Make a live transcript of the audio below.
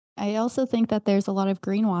I also think that there's a lot of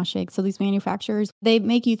greenwashing. So these manufacturers, they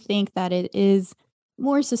make you think that it is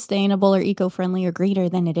more sustainable or eco-friendly or greener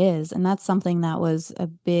than it is. And that's something that was a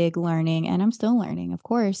big learning. And I'm still learning, of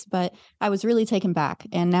course, but I was really taken back.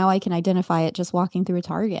 And now I can identify it just walking through a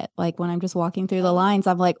Target. Like when I'm just walking through the lines,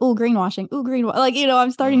 I'm like, oh, greenwashing, oh, like,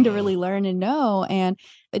 I'm starting to really learn and know. And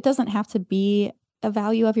it doesn't have to be a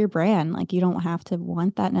value of your brand. Like you don't have to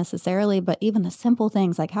want that necessarily, but even the simple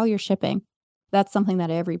things like how you're shipping, that's something that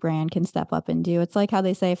every brand can step up and do. It's like how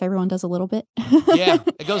they say if everyone does a little bit. Yeah,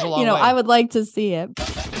 it goes a long way. I would like to see it.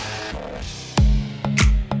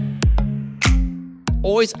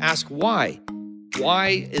 Always ask why.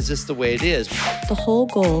 Why is this the way it is? The whole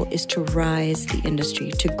goal is to rise the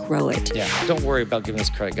industry, to grow it. Yeah, don't worry about giving us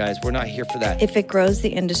credit, guys. We're not here for that. If it grows the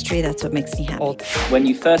industry, that's what makes me happy. When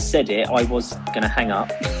you first said it, I was going to hang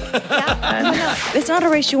up. It's not a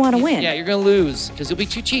race you want to win. Yeah, you're going to lose because you'll be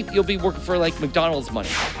too cheap. You'll be working for like McDonald's money.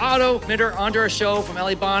 Otto Mitter onto our show from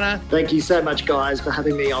Alibana. Thank you so much, guys, for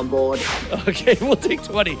having me on board. Okay, we'll take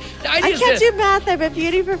 20. I can't do math. I'm a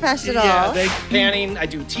beauty professional. Yeah, panning. I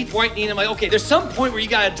do teeth whitening. I'm like, okay, there's some point where you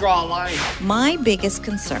got to draw a line. My biggest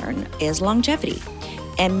concern is longevity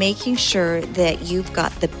and making sure that you've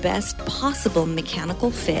got the best possible mechanical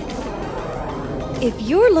fit. If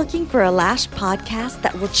you're looking for a lash podcast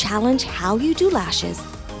that will challenge how you do lashes,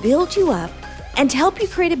 build you up, and help you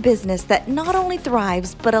create a business that not only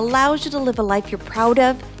thrives but allows you to live a life you're proud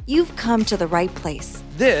of, you've come to the right place.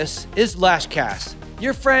 This is Lashcast,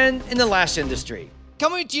 your friend in the lash industry.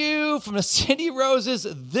 Coming to you from the City of Roses,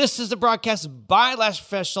 this is the broadcast by Lash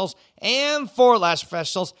Professionals and for Lash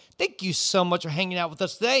Professionals. Thank you so much for hanging out with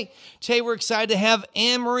us today. Today, we're excited to have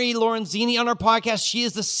AnneMarie Lorenzini on our podcast. She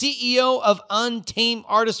is the CEO of Untamed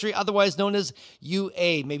Artistry, otherwise known as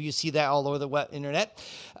UA. Maybe you see that all over the web internet.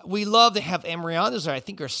 We love to have AnneMarie on. This is, I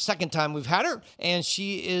think, our second time we've had her, and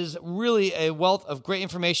she is really a wealth of great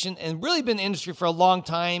information and really been in the industry for a long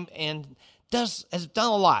time and has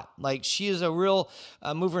done a lot. Like she is a real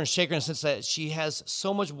mover and shaker in the sense that she has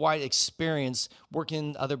so much wide experience working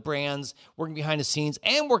in other brands, working behind the scenes,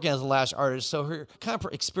 and working as a lash artist. So her kind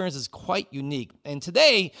of experience is quite unique. And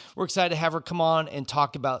today, we're excited to have her come on and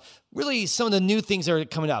talk about really some of the new things that are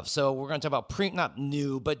coming up. So we're going to talk about not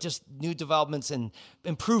new, but just new developments and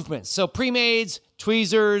improvements. So pre-mades,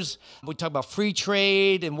 tweezers, we talk about free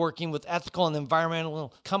trade and working with ethical and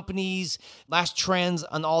environmental companies, lash trends,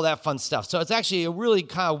 and all that fun stuff. So it's actually a really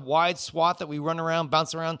kind of wide swath that we run around,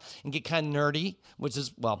 bounce around, and get kind of nerdy, which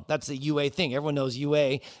is, well, that's the UA thing. Everyone knows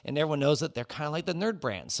UA, and everyone knows that they're kind of like the nerd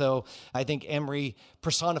brand. So I think AnneMarie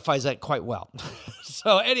personifies that quite well.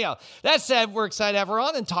 So anyhow, that said, we're excited to have her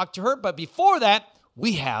on and talk to her. But before that,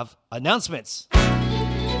 we have announcements. Time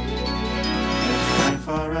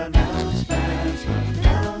for announcements,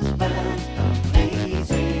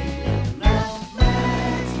 amazing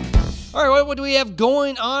announcements. All right, what do we have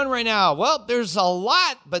going on right now? Well, there's a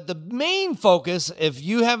lot, but the main focus, if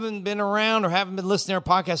you haven't been around or haven't been listening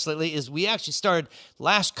to our podcast lately, is we actually started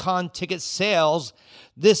LashCon ticket sales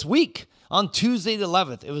this week. On Tuesday the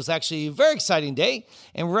 11th. It was actually a very exciting day.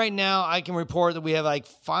 And right now I can report that we have like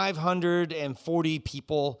 540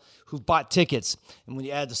 people who've bought tickets. And when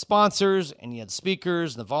you add the sponsors and you add the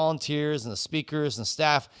speakers and the volunteers and the speakers and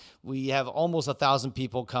staff, we have almost 1,000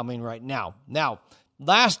 people coming right now. Now,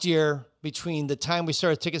 last year, between the time we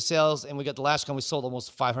started ticket sales and we got the LashCon, we sold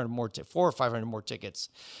almost 400 or 500 more tickets.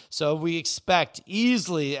 So we expect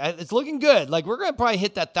easily, it's looking good. Like we're going to probably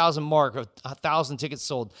hit that 1,000 mark of 1,000 tickets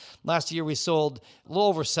sold. Last year we sold a little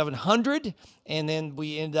over 700. And then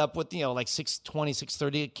we ended up with, like 620,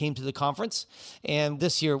 630. It came to the conference. And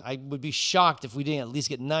this year, I would be shocked if we didn't at least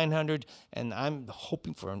get 900. And I'm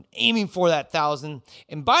aiming for that 1,000.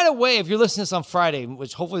 And by the way, if you're listening to this on Friday,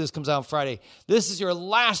 which hopefully this comes out on Friday, this is your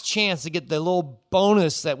last chance to get the little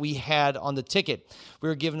bonus that we had on the ticket. We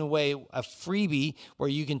were giving away a freebie where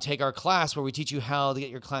you can take our class where we teach you how to get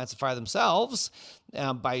your clients to fire themselves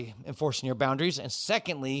by enforcing your boundaries. And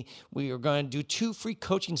secondly, we are going to do 2 free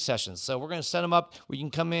coaching sessions. So we're going to set them up where you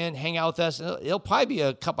can come in, hang out with us. It'll probably be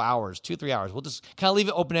a couple hours, 2-3 hours. We'll just kind of leave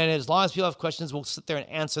it open-ended. As long as people have questions, we'll sit there and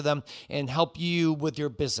answer them and help you with your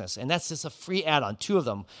business. And that's just a free add-on, 2 of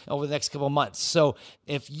them over the next couple of months. So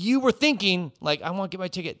if you were thinking, like, I want to get my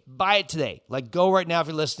ticket, buy it today. Like, go right now if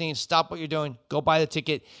you're listening. Stop what you're doing. Go buy the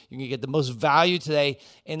ticket. You're going to get the most value today.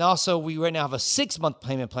 And also, we right now have a 6-month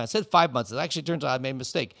payment plan. I said 5 months. It actually turns out I made a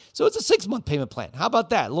mistake. So it's a 6-month payment plan. How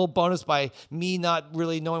about that? A little bonus by me not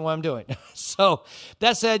really knowing what I'm doing. So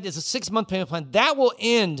that said, it's a 6-month payment plan. That will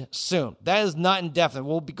end soon. That is not indefinite.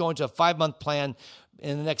 We'll be going to a 5-month plan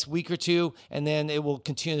in the next week or two, and then it will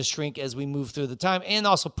continue to shrink as we move through the time. And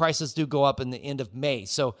also prices do go up in the end of May.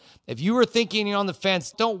 So if you were thinking you're on the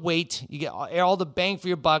fence, don't wait. You get all the bang for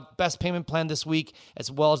your buck, best payment plan this week,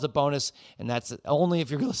 as well as the bonus. And that's only if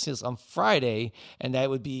you're going to see this on Friday, and that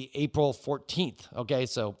would be April 14th. Okay,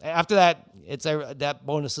 so after that, that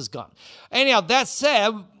bonus is gone. Anyhow, that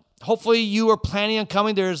said, hopefully you are planning on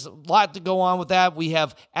coming. There's a lot to go on with that. We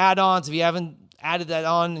have add-ons. If you haven't added that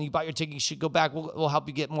on and you bought your ticket, you should go back. We'll help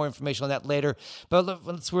you get more information on that later. But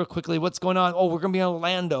let's real quickly, what's going on? Oh, we're going to be in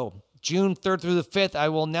Orlando, June 3rd through the 5th. I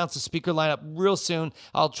will announce the speaker lineup real soon.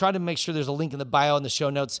 I'll try to make sure there's a link in the bio in the show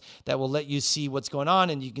notes that will let you see what's going on,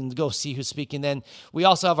 and you can go see who's speaking then. We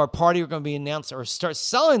also have our party. We're going to be announced or start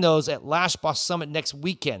selling those at Lash Boss Summit next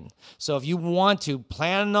weekend. So if you want to,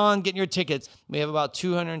 plan on getting your tickets. We have about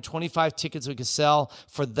 225 tickets we can sell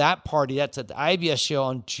for that party. That's at the IBS show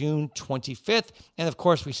on June 25th. And of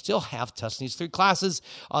course, we still have Tuscany's 3 classes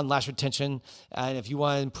on lash retention. And if you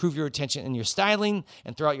want to improve your retention and your styling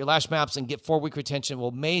and throw out your lash maps and get 4-week retention,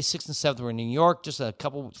 well, May 6th and 7th, we're in New York, just a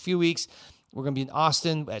few weeks. We're going to be in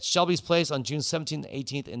Austin at Shelby's Place on June 17th and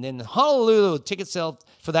 18th. And then in Honolulu, ticket sales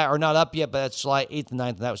for that are not up yet, but that's July 8th and 9th,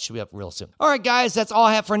 and that should be up real soon. All right, guys, that's all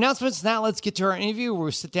I have for announcements. Now let's get to our interview where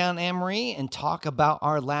we sit down, AnneMarie, and talk about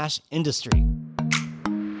our lash industry.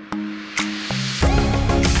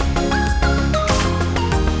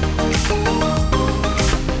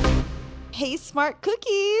 Hey, Smart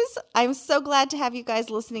Cookies! I'm so glad to have you guys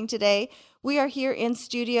listening today. We are here in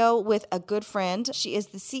studio with a good friend. She is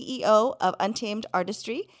the CEO of Untamed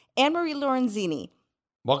Artistry, AnneMarie Lorenzini.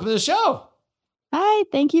 Welcome to the show. Hi,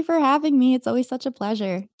 thank you for having me. It's always such a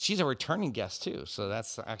pleasure. She's a returning guest too, so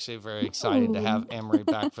that's actually very exciting to have AnneMarie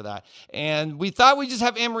back for that. And we thought we'd just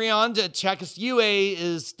have AnneMarie on to chat because UA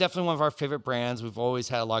is definitely one of our favorite brands. We've always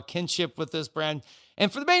had a lot of kinship with this brand.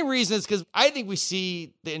 And for the main reason is because I think we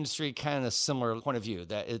see the industry kind of a similar point of view,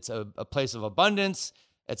 that it's a place of abundance.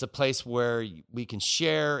 It's a place where we can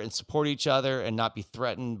share and support each other and not be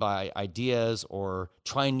threatened by ideas or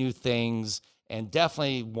trying new things, and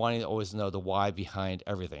definitely wanting to always know the why behind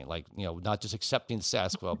everything. Like, not just accepting the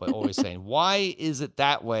status quo, but always saying, why is it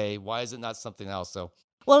that way? Why is it not something else? So,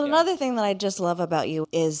 well, another thing that I just love about you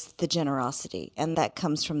is the generosity, and that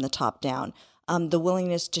comes from the top down. The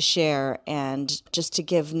willingness to share and just to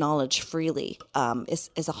give knowledge freely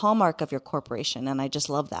is a hallmark of your corporation, and I just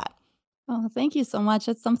love that. Oh, thank you so much.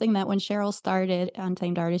 It's something that when Cheryl started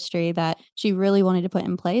Untamed Artistry that she really wanted to put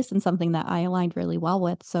in place, and something that I aligned really well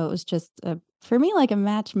with. So it was just, for me, like a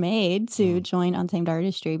match made to join Untamed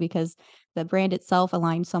Artistry, because the brand itself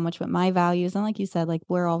aligned so much with my values. And like you said, like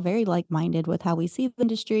we're all very like-minded with how we see the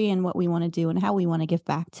industry and what we want to do and how we want to give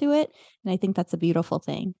back to it. And I think that's a beautiful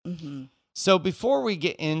thing. Mm-hmm. So before we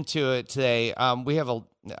get into it today, we have an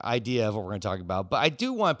idea of what we're going to talk about, but I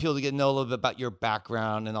do want people to get to know a little bit about your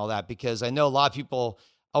background and all that, because I know a lot of people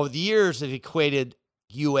over the years have equated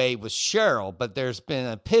UA with Cheryl, but there's been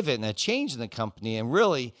a pivot and a change in the company, and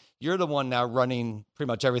really you're the one now running pretty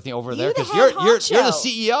much everything over there because you're the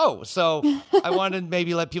CEO. So I wanted to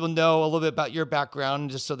maybe let people know a little bit about your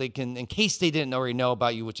background, just so they can, in case they didn't already know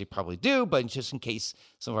about you, which they probably do, but just in case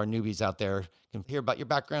some of our newbies out there can hear about your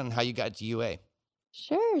background and how you got to UA.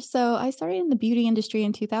 Sure. So I started in the beauty industry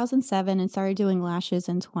in 2007 and started doing lashes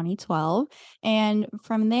in 2012. And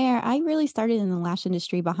from there, I really started in the lash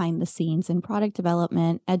industry behind the scenes in product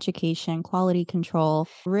development, education, quality control,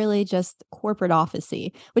 really just corporate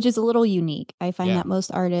office-y, which is a little unique. I find that most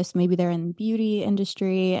artists, maybe they're in the beauty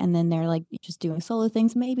industry and then they're like just doing solo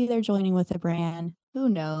things. Maybe they're joining with a brand. Who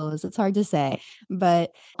knows? It's hard to say.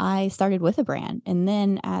 But I started with a brand. And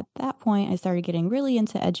then at that point, I started getting really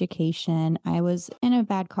into education. I was in a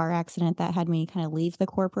bad car accident that had me kind of leave the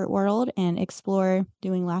corporate world and explore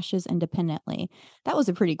doing lashes independently. That was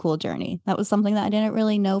a pretty cool journey. That was something that I didn't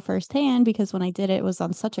really know firsthand, because when I did it, it was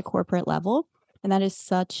on such a corporate level. And that is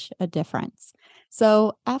such a difference.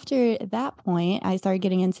 So after that point, I started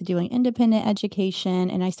getting into doing independent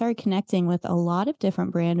education, and I started connecting with a lot of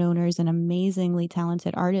different brand owners and amazingly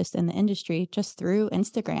talented artists in the industry just through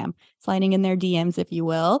Instagram, sliding in their DMs, if you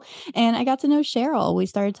will. And I got to know Cheryl. We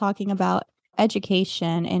started talking about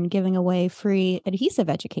education and giving away free adhesive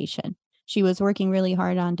education. She was working really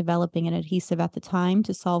hard on developing an adhesive at the time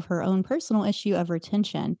to solve her own personal issue of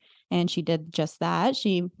retention. And she did just that.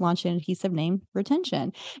 She launched an adhesive named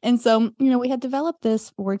Retention. And so, we had developed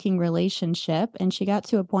this working relationship, and she got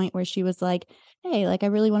to a point where she was like, hey, like I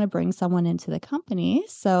really want to bring someone into the company.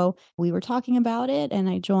 So we were talking about it and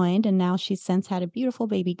I joined. And now she's since had a beautiful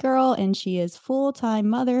baby girl and she is full time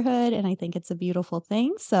motherhood. And I think it's a beautiful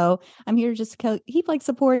thing. So I'm here to just keep like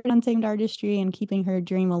supporting Untamed Artistry and keeping her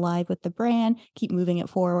dream alive with the brand, keep moving it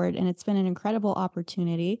forward. And it's been an incredible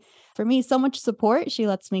opportunity for me. So much support. She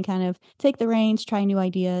lets me kind of take the reins, try new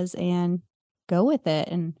ideas, and go with it.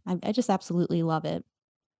 And I just absolutely love it.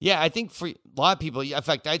 Yeah, I think for a lot of people, in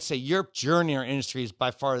fact, I'd say your journey in our industry is by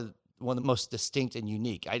far one of the most distinct and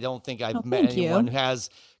unique. I don't think I've met anyone who has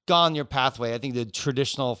gone your pathway. I think the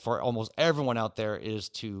traditional for almost everyone out there is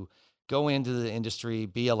to go into the industry,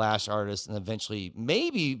 be a lash artist, and eventually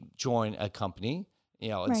maybe join a company,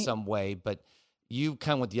 in some way. But you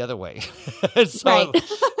kind of went the other way,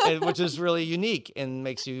 which is really unique and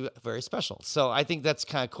makes you very special. So I think that's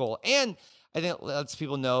kind of cool. And I think it lets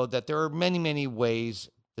people know that there are many, many ways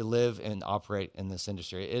to live and operate in this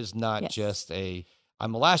industry. It is not just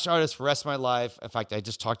I'm a lash artist for the rest of my life. In fact, I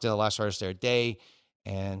just talked to a lash artist the other day,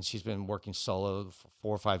 and she's been working solo for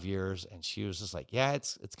 4 or 5 years, and she was just like, yeah,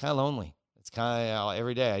 it's kind of lonely. It's kind of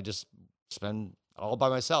every day I just spend all by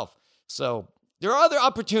myself. So there are other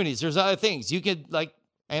opportunities. There's other things. You could, like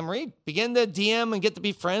AnneMarie, begin to DM and get to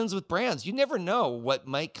be friends with brands. You never know what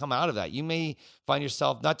might come out of that. You may find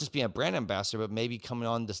yourself not just being a brand ambassador, but maybe coming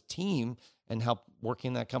on this team and help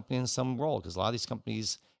working that company in some role, because a lot of these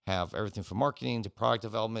companies have everything from marketing to product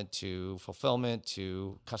development to fulfillment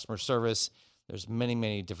to customer service. There's many,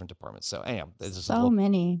 many different departments. So anyhow, there's just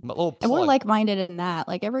many. And we're like-minded in that.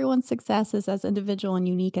 Like everyone's success is as individual and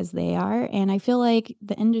unique as they are. And I feel like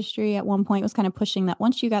the industry at one point was kind of pushing that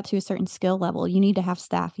once you got to a certain skill level, you need to have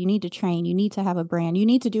staff, you need to train, you need to have a brand, you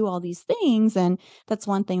need to do all these things. And that's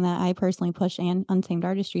one thing that I personally push, and Untamed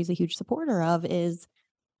Artistry is a huge supporter of, is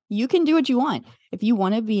you can do what you want. If you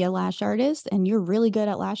want to be a lash artist and you're really good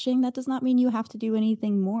at lashing, that does not mean you have to do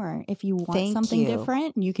anything more. If you want something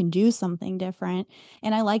different, you can do something different.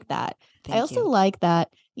 And I like that. I also like that,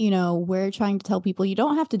 we're trying to tell people you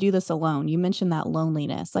don't have to do this alone. You mentioned that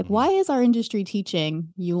loneliness. Like, why is our industry teaching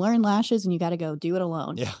you learn lashes and you got to go do it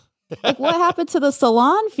alone? Yeah. Like, what happened to the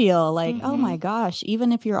salon feel? Like, oh my gosh,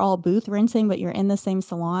 even if you're all booth rinsing, but you're in the same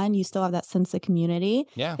salon, you still have that sense of community.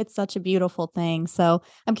 Yeah. It's such a beautiful thing. So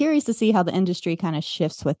I'm curious to see how the industry kind of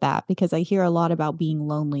shifts with that, because I hear a lot about being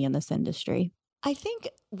lonely in this industry. I think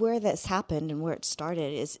where this happened and where it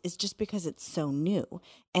started is just because it's so new.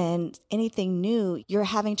 And anything new, you're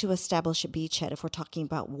having to establish a beachhead. If we're talking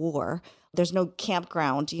about war, there's no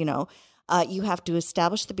campground, you have to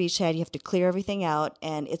establish the beachhead, you have to clear everything out,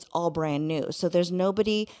 and it's all brand new. So there's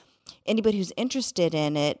anybody who's interested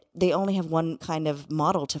in it, they only have one kind of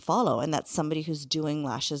model to follow, and that's somebody who's doing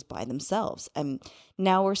lashes by themselves. And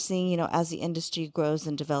now we're seeing, as the industry grows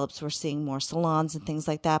and develops, we're seeing more salons and things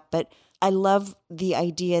like that. But I love the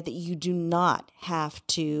idea that you do not have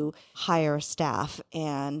to hire a staff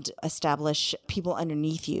and establish people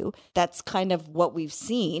underneath you. That's kind of what we've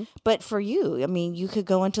seen. But for you, I mean, you could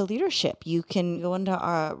go into leadership. You can go into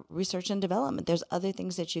our research and development. There's other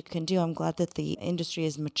things that you can do. I'm glad that the industry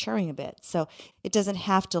is maturing a bit. So it doesn't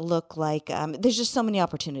have to look like there's just so many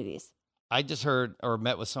opportunities. I just heard or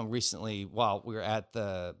met with someone recently while we were at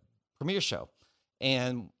the premiere show.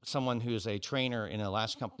 And someone who's a trainer in a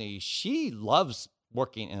lash company, she loves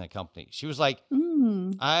working in a company. She was like,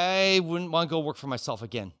 I wouldn't want to go work for myself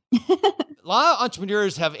again. A lot of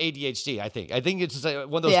entrepreneurs have ADHD, I think. I think it's just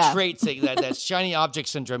one of those traits that shiny object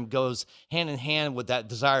syndrome goes hand in hand with that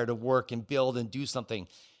desire to work and build and do something.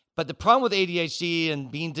 But the problem with ADHD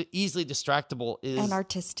and being easily distractible is... And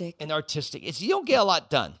artistic. Is you don't get a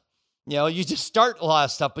lot done. You just start a lot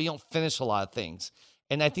of stuff, but you don't finish a lot of things.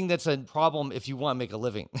 And I think that's a problem if you want to make a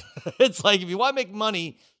living. It's like if you want to make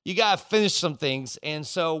money, you got to finish some things. And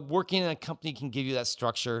so working in a company can give you that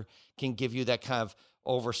structure, can give you that kind of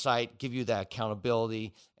oversight, give you that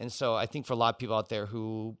accountability. And so I think for a lot of people out there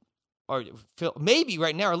who feel maybe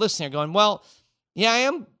right now are listening, going, well, yeah, I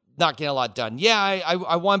am not getting a lot done. Yeah,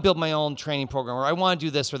 I want to build my own training program, or I want to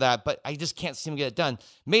do this or that, but I just can't seem to get it done.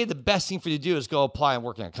 Maybe the best thing for you to do is go apply and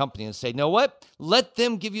work in a company and say, you know what? Let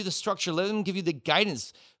them give you the structure. Let them give you the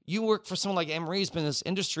guidance. You work for someone like AnneMarie, who's been in this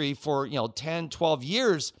industry for 10, 12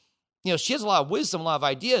 years. She has a lot of wisdom, a lot of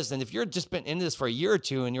ideas. And if you're just been in this for a year or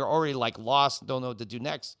two and you're already like lost, don't know what to do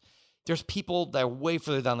next, there's people that are way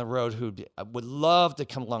further down the road who would love to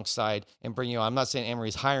come alongside and bring you on. I'm not saying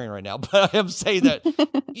AnneMarie's hiring right now, but I am saying that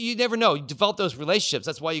you never know. You develop those relationships.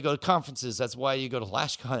 That's why you go to conferences. That's why you go to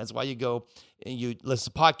LashCon. That's why you go and you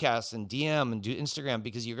listen to podcasts and DM and do Instagram,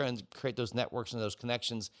 because you're going to create those networks and those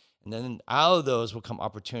connections. And then out of those will come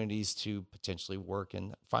opportunities to potentially work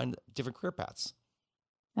and find different career paths.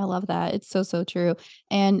 I love that. It's so, so true.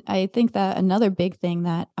 And I think that another big thing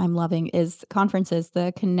that I'm loving is conferences,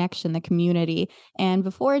 the connection, the community. And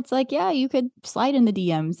before it's like, yeah, you could slide in the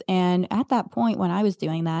DMs. And at that point, when I was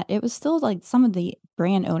doing that, it was still like some of the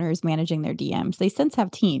brand owners managing their DMs. They since have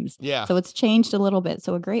teams. Yeah. So it's changed a little bit.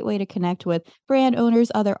 So a great way to connect with brand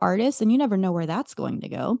owners, other artists, and you never know where that's going to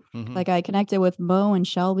go. Mhm. Like I connected with Mo and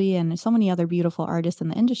Shelby and so many other beautiful artists in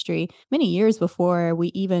the industry many years before we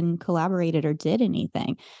even collaborated or did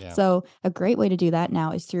anything. Yeah. So a great way to do that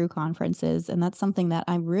now is through conferences. And that's something that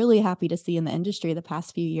I'm really happy to see in the industry the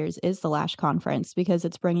past few years is the Lash conference, because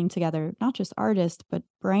it's bringing together not just artists, but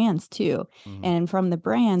brands too. Mhm. And from the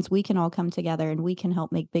brands, we can all come together and we can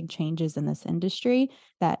help make big changes in this industry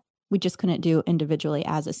that we just couldn't do individually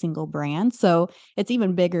as a single brand. So it's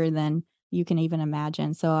even bigger than you can even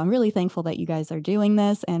imagine. So I'm really thankful that you guys are doing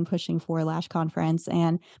this and pushing for Lash Conference.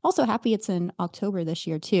 And also happy it's in October this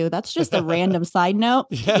year too. That's just a random side note,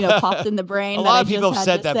 popped in the brain. A lot of people have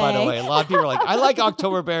said that, by the way. A lot of people are like, I like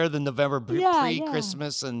October better than November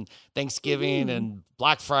pre-Christmas and Thanksgiving and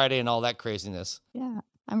Black Friday and all that craziness. Yeah.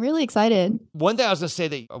 I'm really excited. One thing I was going to say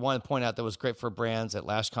that I want to point out that was great for brands at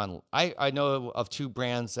LashCon. I know of 2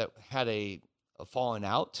 brands that had a falling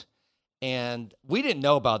out. And we didn't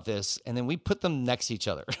know about this, and then we put them next to each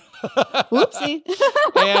other. Whoopsie.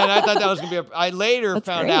 And I thought that was going to be I later That's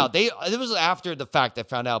found great. out. It was after the fact I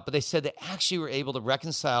found out, but they said they actually were able to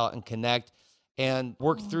reconcile and connect and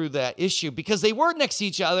work through that issue because they were next to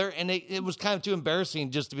each other, and it was kind of too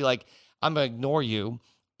embarrassing just to be like, I'm going to ignore you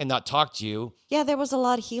and not talk to you. Yeah, there was a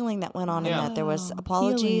lot of healing that went on in that. There was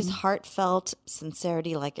apologies, healing. Heartfelt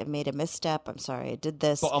sincerity, like I made a misstep. I'm sorry, I did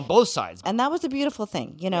this. But on both sides. And that was a beautiful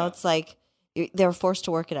thing. It's like they were forced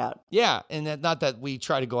to work it out. Yeah, and not that we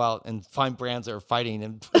try to go out and find brands that are fighting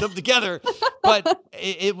and put them together, but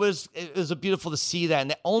it was a beautiful to see that. And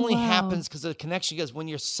it only happens because of the connection, because when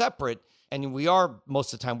you're separate, and we are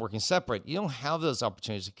most of the time working separate, you don't have those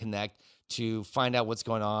opportunities to connect, to find out what's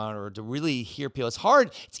going on, or to really hear people. It's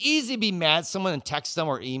hard. It's easy to be mad at someone and text them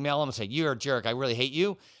or email them and say, you're a jerk, I really hate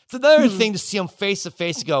you. It's another thing to see them face to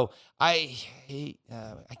face and go, I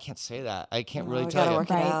can't say that. I can't really tell you. Work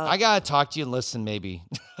it out. I got to talk to you and listen maybe.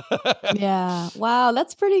 Yeah. Wow.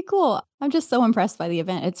 That's pretty cool. I'm just so impressed by the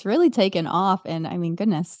event. It's really taken off. And I mean,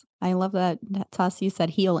 goodness, I love that Tuss, you said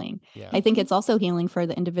healing. Yeah. I think it's also healing for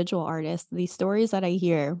the individual artists. These stories that I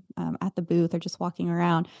hear at the booth or just walking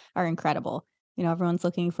around are incredible. Everyone's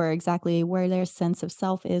looking for exactly where their sense of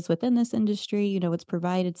self is within this industry. It's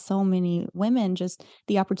provided so many women just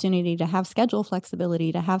the opportunity to have schedule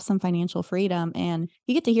flexibility, to have some financial freedom. And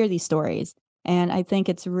you get to hear these stories. And I think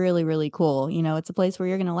it's really, really cool. It's a place where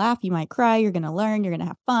you're going to laugh, you might cry, you're going to learn, you're going to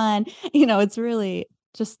have fun. It's really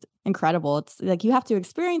just incredible. It's like you have to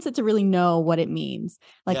experience it to really know what it means.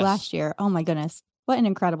 Like Yes. last year, oh my goodness, what an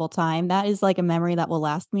incredible time. That is like a memory that will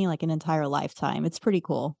last me like an entire lifetime. It's pretty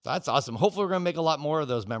cool. That's awesome. Hopefully, we're going to make a lot more of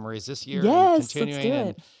those memories this year. Yes, and continuing,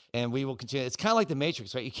 let's do it. And we will continue. It's kind of like the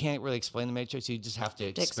Matrix, right? You can't really explain the Matrix. You just have to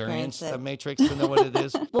experience experience it. the Matrix to know what it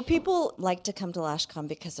is. Well, people like to come to LashCon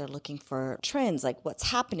because they're looking for trends, like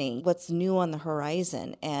what's happening, what's new on the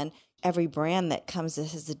horizon. And every brand that comes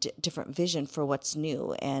has a different vision for what's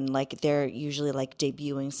new. And like they're usually like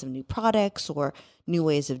debuting some new products or new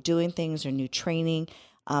ways of doing things or new training.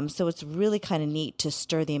 So it's really kind of neat to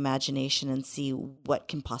stir the imagination and see what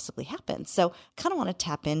can possibly happen. So kind of want to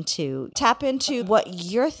tap into what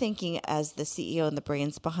you're thinking as the CEO and the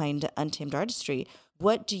brains behind Untamed Artistry.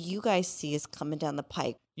 What do you guys see is coming down the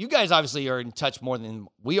pike? You guys obviously are in touch more than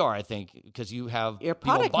we are, I think, because you have Your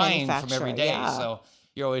people product buying from every manufacturer, day. yeah. So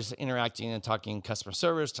you're always interacting and talking customer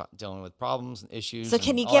service, dealing with problems and issues. So and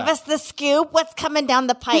can you all give that. us the scoop? What's coming down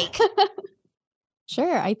the pike?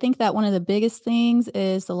 Sure. I think that one of the biggest things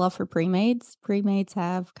is the love for pre-mades. Pre-mades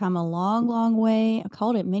have come a long, long way. I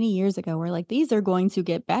called it many years ago. We're like, these are going to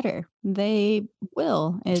get better. They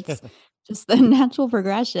will. It's just the natural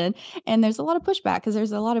progression. And there's a lot of pushback because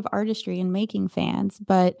there's a lot of artistry in making fans.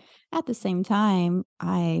 But at the same time,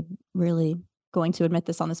 I really going to admit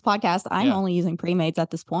this on this podcast. I'm only using pre-mades at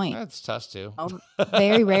this point. That's tough too.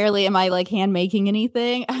 Very rarely am I like hand making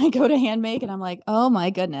anything. I go to hand make and I'm like, oh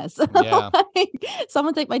my goodness. Yeah. Like,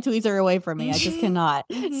 someone take my tweezer away from me. I just cannot.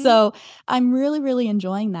 So I'm really, really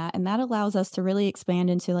enjoying that. And that allows us to really expand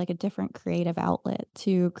into like a different creative outlet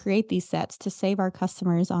to create these sets to save our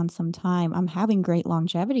customers on some time. I'm having great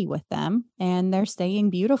longevity with them and they're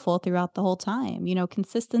staying beautiful throughout the whole time.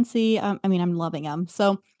 Consistency. I'm loving them.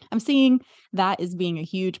 So I'm seeing that is being a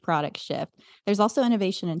huge product shift. There's also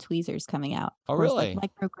innovation in tweezers coming out. Oh, Of course, really? like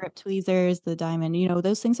micro grip tweezers, the diamond,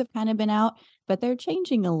 those things have kind of been out, but they're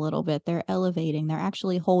changing a little bit. They're elevating, they're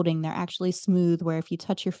actually holding, they're actually smooth, where if you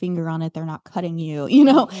touch your finger on it, they're not cutting you.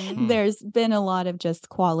 There's been a lot of just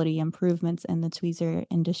quality improvements in the tweezer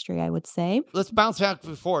industry, I would say. Let's bounce back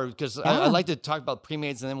before, because I'd like to talk about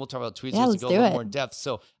pre-mades, and then we'll talk about tweezers to let's go a do little it. more in depth.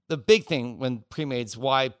 So the big thing when pre-mades,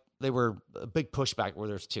 why they were a big pushback, where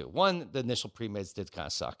there's two. One, the initial pre-mades did kind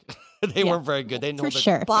of suck. They weren't very good. They didn't For hold their,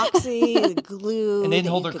 sure. Boxy, glue, and they didn't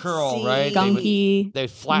that hold you their could curl, see, right? Gunky.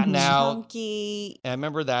 They'd flatten out. chunky. And I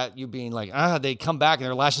remember that you being like, they come back and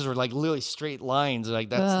their lashes were like literally straight lines. Like,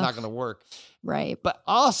 that's not going to work. Right. But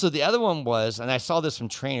also the other one was, and I saw this from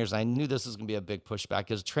trainers, and I knew this was going to be a big pushback,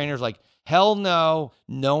 because trainers like, hell no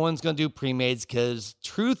one's going to do pre-mades, because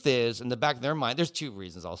truth is, in the back of their mind, there's two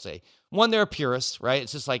reasons I'll say. One, they're a purist, right?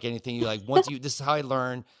 It's just like anything. You like, this is how I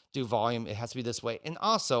learn, do volume. It has to be this way. And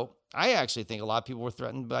also, I actually think a lot of people were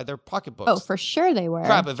threatened by their pocketbooks. Oh, for sure they were.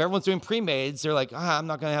 Crap, if everyone's doing pre-mades, they're like, I'm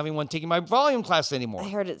not going to have anyone taking my volume class anymore. I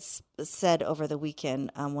heard it said over the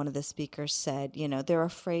weekend, one of the speakers said, they're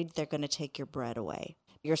afraid they're going to take your bread away,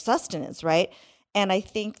 your sustenance, right? And I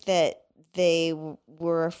think that they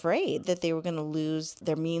were afraid that they were going to lose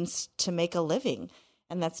their means to make a living,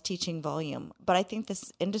 and that's teaching volume. But I think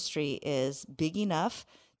this industry is big enough.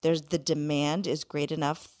 The demand is great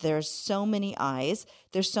enough. There's so many eyes.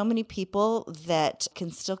 There's so many people that can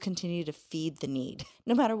still continue to feed the need,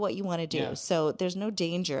 no matter what you want to do. Yeah. So there's no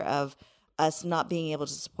danger of us not being able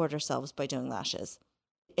to support ourselves by doing lashes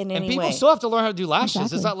in any and people way. still have to learn how to do lashes.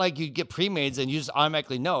 Exactly. It's not like you get pre-mades and you just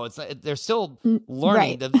automatically know. It's not, they're still right.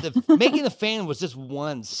 learning. Making a fan was just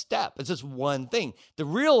one step. It's just one thing. The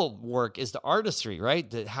real work is the artistry,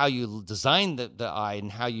 right? How you design the eye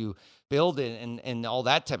and how you build it and all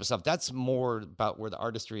that type of stuff. That's more about where the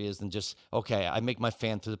artistry is than just, okay, I make my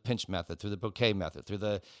fan through the pinch method, through the bouquet method, through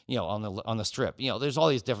the, on the strip. There's all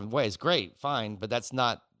these different ways. Great, fine, but that's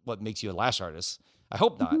not what makes you a lash artist. I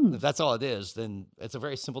hope not. If that's all it is, then it's a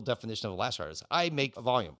very simple definition of a lash artist. I make a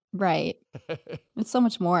volume. Right. It's so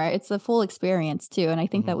much more. It's a full experience too. And I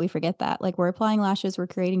think that we forget that. Like, we're applying lashes, we're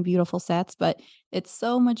creating beautiful sets, but it's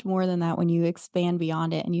so much more than that when you expand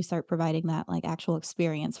beyond it and you start providing that like actual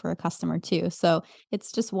experience for a customer too. So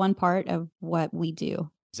it's just one part of what we do.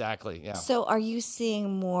 Exactly, yeah. So are you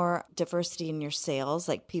seeing more diversity in your sales?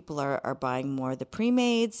 Like, people are buying more the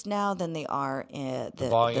pre-mades now than they are the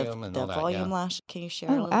volume and the all that, volume yeah. lash? Can you share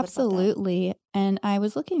a little bit Absolutely. And I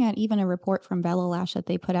was looking at even a report from Bella Lash that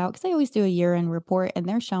they put out, because they always do a year-end report, and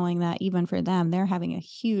they're showing that even for them, they're having a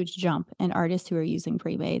huge jump in artists who are using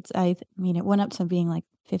pre-mades. I mean, it went up to being like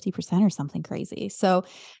 50% or something crazy. So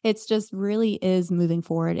it's just really is moving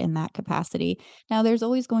forward in that capacity. Now, there's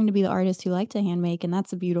always going to be the artists who like to hand make, and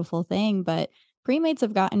that's a beautiful thing, but pre-mades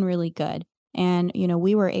have gotten really good. And,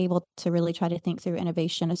 we were able to really try to think through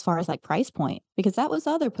innovation as far as like price point, because that was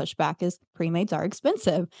the other pushback is pre-mades are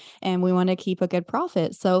expensive and we want to keep a good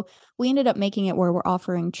profit. So we ended up making it where we're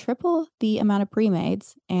offering triple the amount of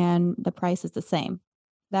pre-mades and the price is the same.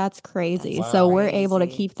 That's crazy. That's So we're able to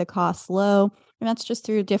crazy. keep the costs low. And that's just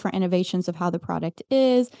through different innovations of how the product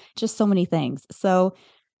is, just so many things. So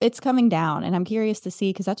it's coming down, and I'm curious to see,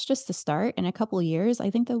 because that's just the start. In a couple of years, I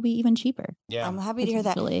think they'll be even cheaper. Yeah. I'm happy to hear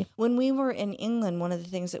that. Potentially. When we were in England, one of the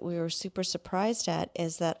things that we were super surprised at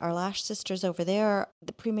is that our lash sisters over there,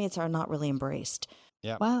 the pre-mades are not really embraced.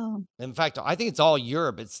 Yeah. Wow. In fact, I think it's all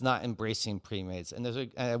Europe. It's not embracing pre-mades. And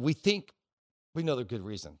we know the good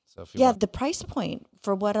reason. So if you Yeah, want, the price point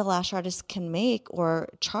for what a lash artist can make or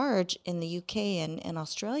charge in the UK and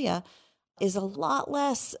Australia is a lot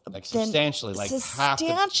less like than substantially, like half the, I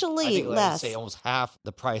substantially think, like, less. say almost half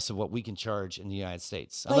the price of what we can charge in the United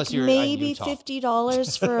States, Like unless you're maybe in Utah.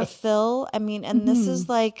 $50 for a fill. I mean, and this is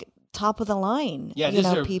like top of the line. Yeah, you these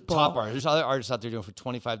know, are people. top artists. There's other artists out there doing for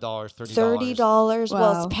 $25, $30. $30. Well,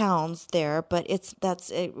 Wow. it's pounds there, but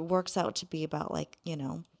it works out to be about like,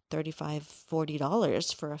 $35,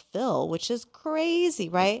 $40 for a fill, which is crazy,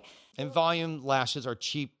 right? And volume lashes are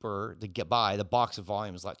cheaper to buy. The box of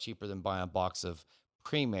volume is a lot cheaper than buying a box of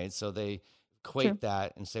pre-made. So they equate True.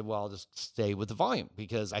 that and say, well, I'll just stay with the volume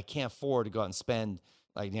because I can't afford to go out and spend,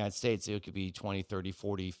 like in the United States, it could be $20,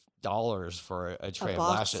 $30, $40 for a tray A of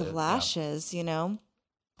box lashes. of lashes,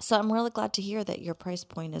 So I'm really glad to hear that your price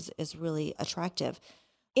point is really attractive.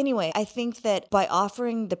 Anyway, I think that by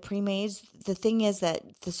offering the pre-mades, the thing is that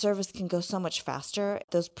the service can go so much faster.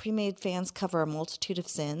 Those pre-made fans cover a multitude of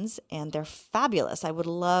sins, and they're fabulous. I would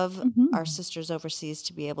love our sisters overseas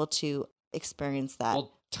to be able to experience that.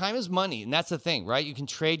 Well, time is money, and that's the thing, right? You can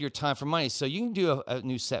trade your time for money. So you can do a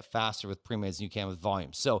new set faster with pre-mades than you can with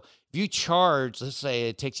volume. So if you charge, let's say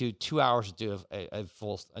it takes you 2 hours to do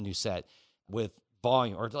a new set with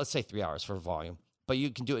volume, or let's say 3 hours for volume, but you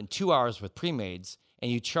can do it in 2 hours with pre-mades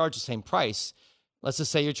and you charge the same price. Let's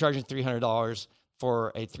just say you're charging $300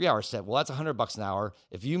 for a 3-hour set. Well, that's $100 an hour.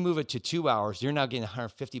 If you move it to 2 hours, you're now getting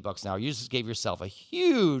 $150 an hour. You just gave yourself a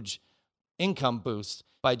huge income boost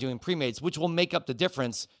by doing pre-mades, which will make up the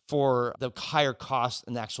difference for the higher cost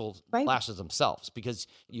in the actual lashes themselves, because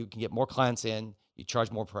you can get more clients in, you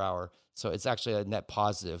charge more per hour. So it's actually a net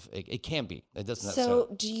positive. It can be. It doesn't necessarily.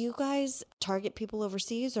 So do you guys target people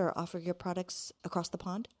overseas or offer your products across the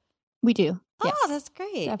pond? We do. Oh, that's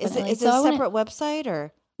great. Definitely. Is it a separate website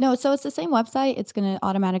or? No, so it's the same website. It's going to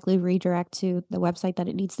automatically redirect to the website that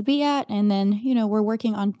it needs to be at. And then, we're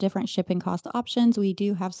working on different shipping cost options. We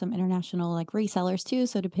do have some international resellers too.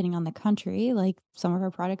 So depending on the country, some of our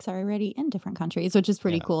products are already in different countries, which is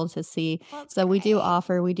pretty cool to see. So we do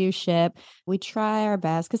offer, we do ship, we try our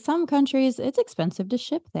best because some countries it's expensive to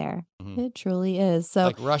ship there. Mm-hmm. It truly is. So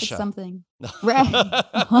like Russia. It's something. Right.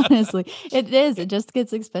 Honestly, it is. It just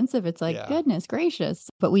gets expensive. It's goodness gracious.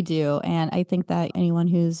 But we do. And I think that anyone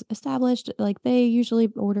who's established, they usually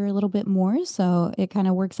order a little bit more. So it kind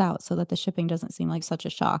of works out so that the shipping doesn't seem like such a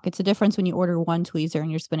shock. It's a difference when you order one tweezer and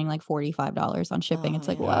you're spending $45 on shipping. It's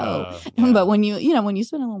whoa. Yeah. But when when you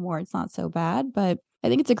spend a little more, it's not so bad. But I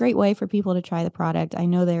think it's a great way for people to try the product. I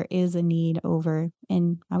know there is a need over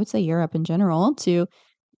in, I would say, Europe in general to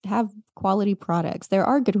have quality products. There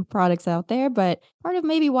are good products out there, but part of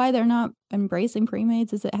maybe why they're not embracing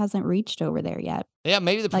pre-mades is it hasn't reached over there yet. Yeah,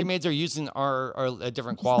 maybe the pre-mades are using are a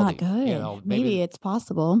different quality. It's not good. Maybe it's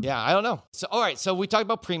possible. Yeah, I don't know. So, all right. So we talked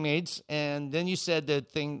about pre-mades, and then you said the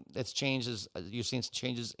thing that's changed is you're seeing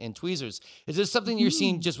changes in tweezers. Is this something you're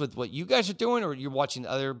seeing just with what you guys are doing, or you're watching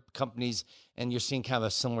other companies and you're seeing kind of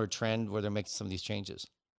a similar trend where they're making some of these changes?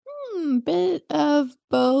 Bit of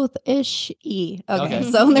both-ish.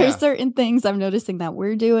 Okay. So there's certain things I'm noticing that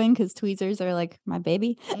we're doing because tweezers are like my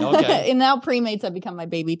baby. Okay. And now pre-mades have become my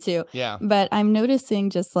baby too. Yeah. But I'm noticing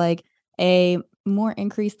just a more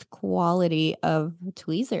increased quality of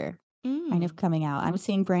tweezer kind of coming out. I'm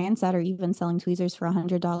seeing brands that are even selling tweezers for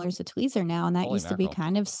 $100 a tweezer now. And that used to be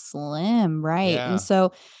kind of slim, right? Yeah. And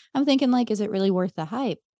so I'm thinking is it really worth the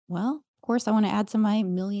hype? Well, of course, I want to add to my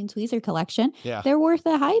million tweezer collection. Yeah. They're worth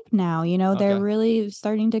the hype now. They're really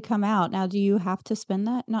starting to come out. Now, do you have to spend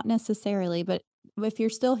that? Not necessarily, but if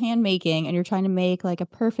you're still hand making and you're trying to make a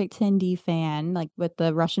perfect 10D fan, with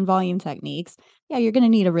the Russian volume techniques, you're going to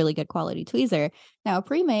need a really good quality tweezer. Now, a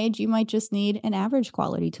pre-made, you might just need an average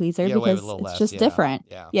quality tweezer because it's just different.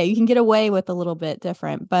 Yeah, you can get away with a little bit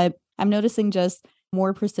different, but I'm noticing just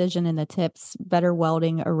more precision in the tips, better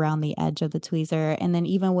welding around the edge of the tweezer. And then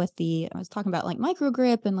even with I was talking about micro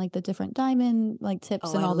grip and the different diamond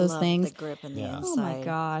tips and all those things. The grip and the inside. Oh my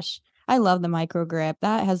gosh. I love the micro grip.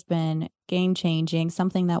 That has been game changing.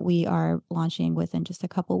 Something that we are launching within just a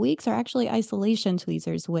couple weeks are actually isolation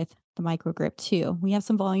tweezers with the micro grip too. We have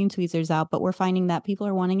some volume tweezers out, but we're finding that people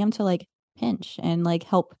are wanting them to pinch and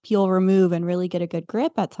help peel, remove, and really get a good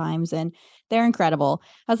grip at times. And they're incredible.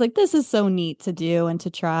 I was like, this is so neat to do and to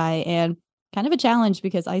try, and kind of a challenge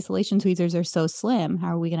because isolation tweezers are so slim.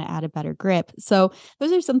 How are we going to add a better grip? So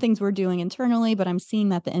those are some things we're doing internally, but I'm seeing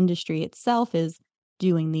that the industry itself is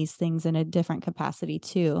doing these things in a different capacity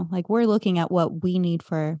too. We're looking at what we need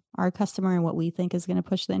for our customer and what we think is going to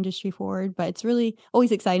push the industry forward. But it's really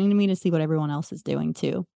always exciting to me to see what everyone else is doing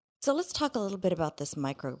too. So let's talk a little bit about this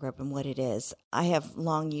micro grip and what it is. I have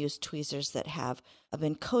long used tweezers that have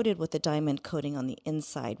been coated with a diamond coating on the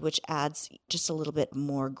inside, which adds just a little bit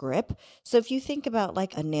more grip. So if you think about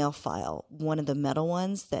a nail file, one of the metal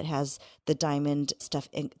ones that has the diamond stuff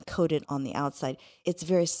coated on the outside, it's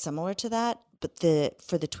very similar to that. But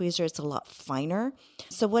for the tweezer, it's a lot finer.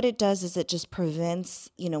 So what it does is it just prevents,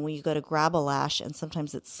 when you go to grab a lash and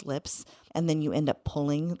sometimes it slips and then you end up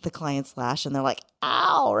pulling the client's lash and they're like,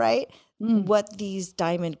 ow, right? What these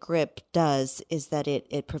diamond grip does is that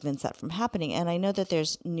it prevents that from happening. And I know that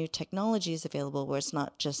there's new technologies available where it's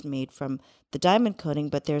not just made from the diamond coating,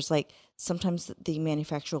 but there's sometimes the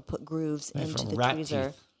manufacturer will put grooves into the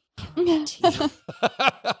tweezer.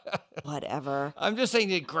 Whatever. I'm just saying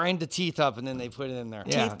they grind the teeth up and then they put it in there.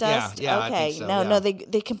 Teeth dust? Yeah, okay. I think so, No, they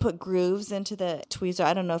can put grooves into the tweezer.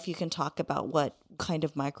 I don't know if you can talk about what kind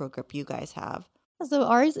of micro grip you guys have. So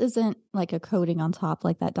ours isn't a coating on top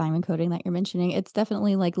like that diamond coating that you're mentioning. It's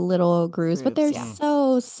definitely little grooves, but they're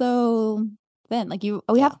so thin.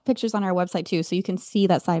 We have pictures on our website too, so you can see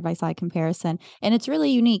that side-by-side comparison. And it's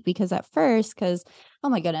really unique because oh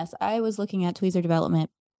my goodness, I was looking at tweezer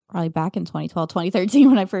development probably back in 2012, 2013,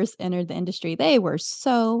 when I first entered the industry, they were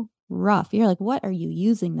so rough. You're like, what are you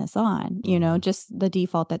using this on? Just the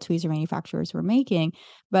default that tweezer manufacturers were making.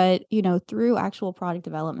 But, through actual product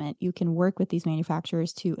development, you can work with these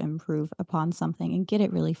manufacturers to improve upon something and get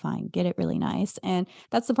it really fine, get it really nice. And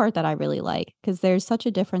that's the part that I really like, because there's such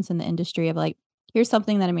a difference in the industry of like, here's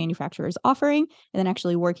something that a manufacturer is offering and then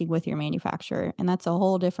actually working with your manufacturer. And that's a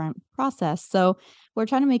whole different process. So we're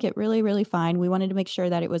trying to make it really, really fine. We wanted to make sure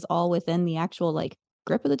that it was all within the actual like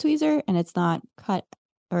grip of the tweezer and it's not cut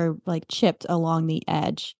or like chipped along the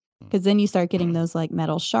edge. Because then you start getting those like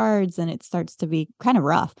metal shards and it starts to be kind of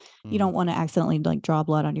rough. You don't want to accidentally like draw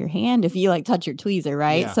blood on your hand if you like touch your tweezer,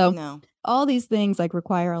 right? Yeah. So No. all these things like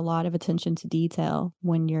require a lot of attention to detail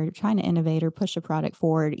when you're trying to innovate or push a product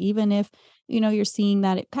forward, even if, you're seeing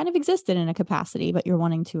that it kind of existed in a capacity, but you're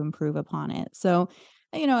wanting to improve upon it. So,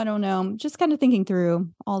 I don't know, just kind of thinking through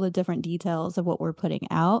all the different details of what we're putting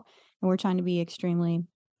out. And we're trying to be extremely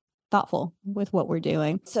thoughtful with what we're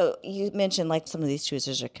doing. So you mentioned like some of these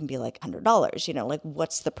tweezers can be like $100, like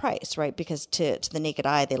what's the price, right? Because to the naked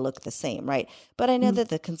eye, they look the same, right? But I know that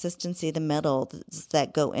the consistency, the metals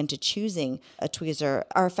that go into choosing a tweezer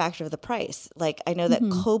are a factor of the price. Like I know that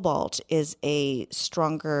cobalt is a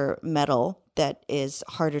stronger metal that is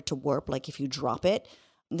harder to warp. Like if you drop it,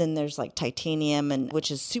 then there's like titanium, and which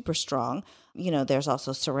is super strong. There's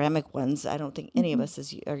also ceramic ones. I don't think any of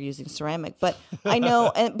us are using ceramic, but I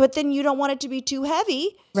know. But then you don't want it to be too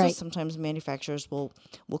heavy, right? So sometimes manufacturers will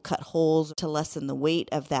cut holes to lessen the weight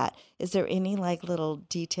of that. Is there any like little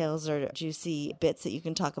details or juicy bits that you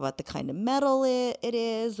can talk about the kind of metal it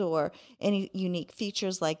is, or any unique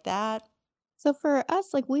features like that? So for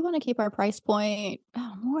us, like we want to keep our price point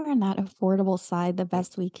more on that affordable side the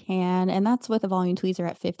best we can. And that's with a volume tweezer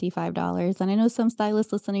at $55. And I know some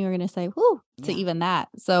stylists listening are going to say, whoo, to even that.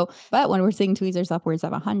 So, but when we're seeing tweezers upwards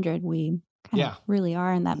of 100, we kind of really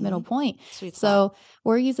are in that middle point. Sweet spot. So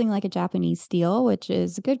we're using like a Japanese steel, which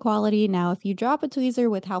is good quality. Now, if you drop a tweezer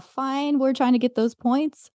with how fine we're trying to get those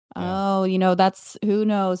points, that's who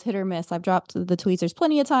knows, hit or miss. I've dropped the tweezers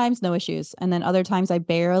plenty of times, no issues. And then other times I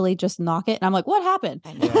barely just knock it and I'm like, what happened?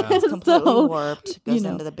 I know. It's completely warped, goes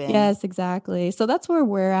into the bin. Yes, exactly. So that's where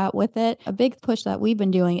we're at with it. A big push that we've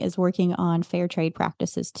been doing is working on fair trade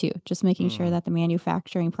practices too, just making sure that the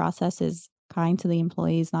manufacturing process is kind to the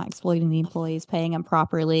employees, not exploiting the employees, paying them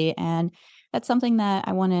properly. And that's something that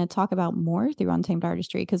I want to talk about more through Untamed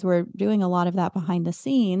Artistry, because we're doing a lot of that behind the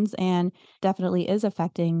scenes and definitely is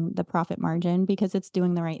affecting the profit margin because it's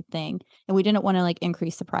doing the right thing. And we didn't want to like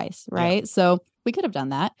increase the price, right? Yeah. So we could have done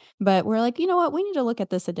that, but we're like, you know what? We need to look at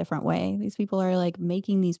this a different way. These people are like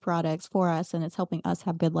making these products for us and it's helping us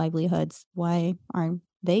have good livelihoods. Why aren't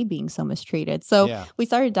they being so mistreated? So we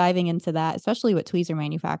started diving into that, especially with tweezer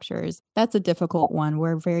manufacturers. That's a difficult one.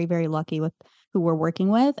 We're very, very lucky with who we're working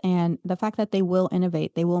with, and the fact that they will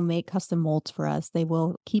innovate, they will make custom molds for us, they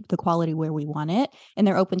will keep the quality where we want it, and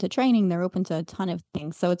they're open to training, they're open to a ton of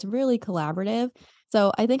things. So it's really collaborative.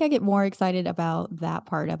 So I think I get more excited about that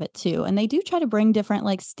part of it too. And they do try to bring different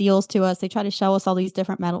like steels to us. They try to show us all these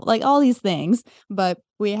different metal, like all these things, but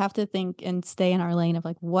we have to think and stay in our lane of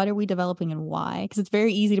like, what are we developing and why? Because it's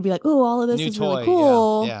very easy to be like, oh, all of this is really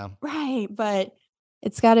cool. Yeah. Right. But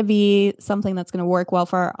it's got to be something that's going to work well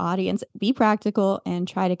for our audience, be practical, and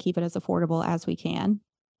try to keep it as affordable as we can.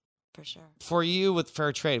 For sure. For you with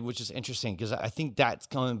fair trade, which is interesting because I think that's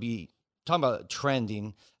going to be talking about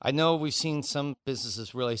trending. I know we've seen some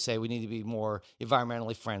businesses really say we need to be more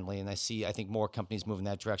environmentally friendly, and I think more companies move in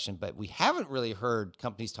that direction, but we haven't really heard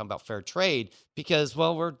companies talking about fair trade because,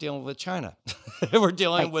 well, we're dealing with China. We're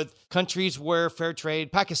dealing with countries where fair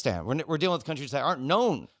trade, Pakistan, we're dealing with countries that aren't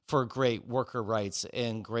known for great worker rights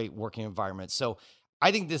and great working environments. So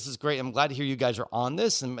I think this is great. I'm glad to hear you guys are on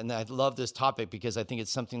this, and I love this topic because I think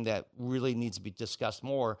it's something that really needs to be discussed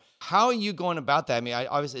more. How are you going about that? I mean,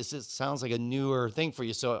 obviously, it sounds like a newer thing for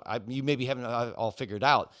you, so you maybe haven't all figured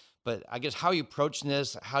out. But I guess how are you approaching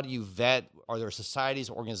this? How do you vet? Are there societies,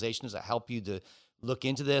 organizations that help you to look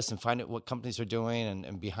into this and find out what companies are doing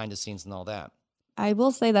and behind the scenes and all that? I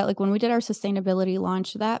will say that like when we did our sustainability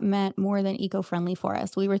launch, that meant more than eco-friendly for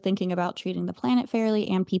us. We were thinking about treating the planet fairly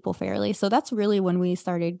and people fairly. So that's really when we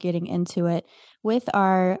started getting into it with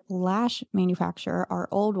our Lash manufacturer, our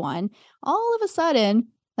old one. All of a sudden,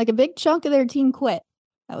 like a big chunk of their team quit.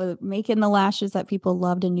 That was making the lashes that people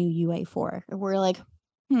loved a new UA for. We're like,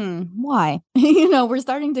 why? We're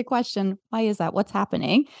starting to question, why is that? What's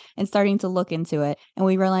happening? And starting to look into it. And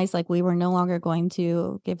we realized like we were no longer going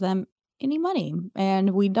to give them any money,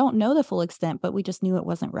 and we don't know the full extent, but we just knew it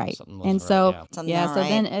wasn't right. So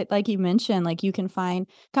then like you mentioned, like you can find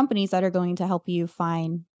companies that are going to help you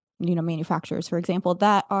find manufacturers, for example,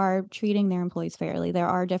 that are treating their employees fairly. There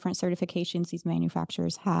are different certifications these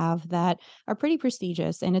manufacturers have that are pretty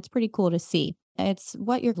prestigious, and it's pretty cool to see. It's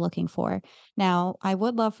what you're looking for. Now, I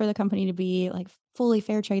would love for the company to be like fully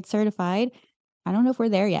fair trade certified. I don't know if we're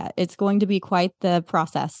there yet. It's going to be quite the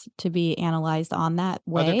process to be analyzed on that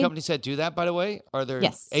way. Are there companies that do that, by the way? Are there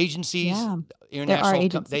Yes. agencies, Yeah. international, There are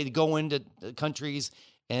agencies. they go into countries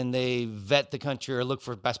and they vet the country or look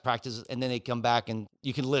for best practices, and then they come back and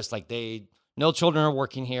you can list like no children are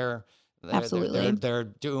working here. Absolutely. They're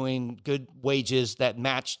doing good wages that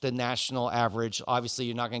match the national average. Obviously,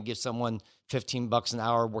 you're not going to give someone $15 an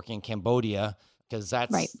hour working in Cambodia, because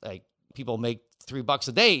that's Right. like people make $3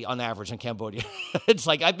 a day on average in Cambodia. It's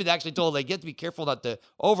like I've been actually told they get to be careful not to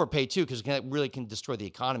overpay too, because it really can destroy the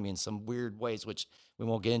economy in some weird ways, which we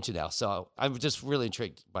won't get into now. So I'm just really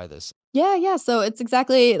intrigued by this. Yeah. So it's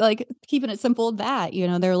exactly like keeping it simple that,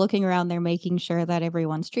 they're looking around, they're making sure that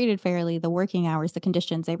everyone's treated fairly, the working hours, the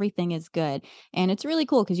conditions, everything is good. And it's really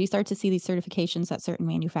cool because you start to see these certifications that certain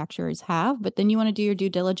manufacturers have, but then you want to do your due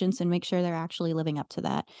diligence and make sure they're actually living up to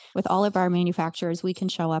that. With all of our manufacturers, we can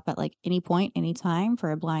show up at like any point, any time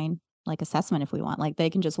for a blind like assessment if we want. Like they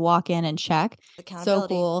can just walk in and check. So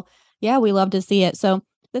Accountability. cool. Yeah, we love to see it. So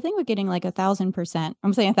the thing with getting like 1,000%,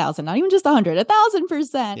 I'm saying 1,000, not even just 100,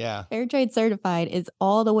 1,000% Yeah. fair trade certified is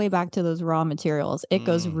all the way back to those raw materials. It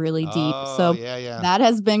goes really deep. So yeah. that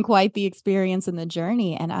has been quite the experience and the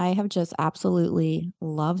journey. And I have just absolutely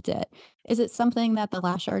loved it. Is it something that the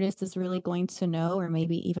lash artist is really going to know or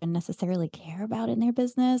maybe even necessarily care about in their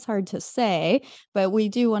business? Hard to say, but we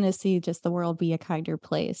do want to see just the world be a kinder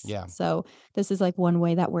place. Yeah. So this is like one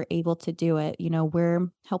way that we're able to do it.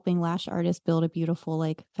 We're helping lash artists build a beautiful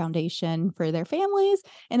like foundation for their families.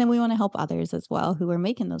 And then we want to help others as well who are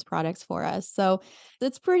making those products for us. So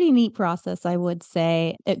it's a pretty neat process, I would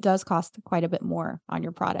say. It does cost quite a bit more on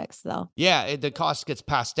your products though. Yeah, the cost gets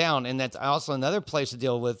passed down, and that's also another place to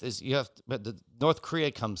deal with is but the North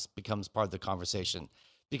Korea becomes part of the conversation,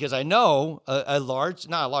 because I know not a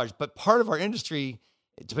large, but part of our industry,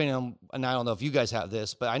 depending on, and I don't know if you guys have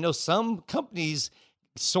this, but I know some companies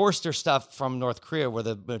source their stuff from North Korea where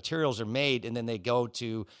the materials are made, and then they go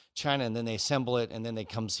to China and then they assemble it and then it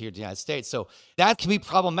comes here to the United States. So that can be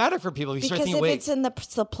problematic for people. Because if it's in the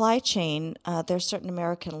supply chain, there's certain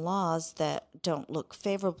American laws that don't look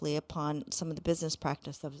favorably upon some of the business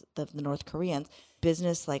practice of the North Koreans.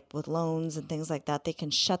 Business like with loans and things like that, they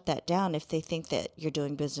can shut that down if they think that you're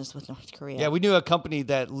doing business with North Korea. Yeah, we knew a company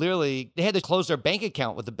that literally they had to close their bank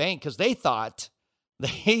account with the bank because they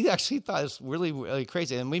actually thought it's really, really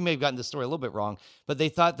crazy. And we may have gotten the story a little bit wrong, but they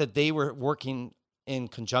thought that they were working in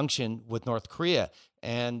conjunction with North Korea.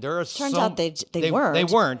 And there are Turns out they weren't. They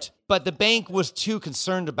weren't. But the bank was too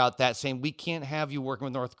concerned about that, saying, we can't have you working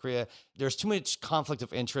with North Korea. There's too much conflict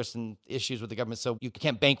of interest and issues with the government, so you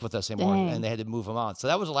can't bank with us anymore. Dang. And they had to move them on. So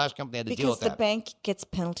that was the last company that had to deal with Because that. the bank gets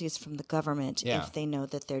penalties from the government Yeah. if they know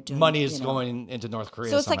that they're doing Money is going into North Korea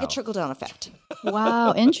So it's somehow. like a trickle-down effect.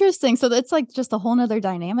 Wow, interesting. So it's like just a whole nother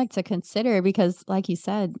dynamic to consider because, like you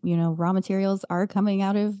said, raw materials are coming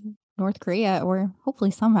out of North Korea or hopefully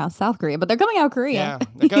somehow South Korea, but they're coming out of Korea. Yeah,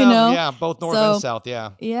 they're kind of, yeah, both North and South,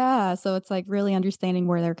 yeah. Yeah, so it's like really understanding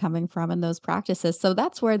where they're coming from and those practices. So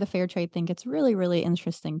that's where the fair trade thing gets really, really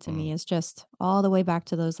interesting to me is just all the way back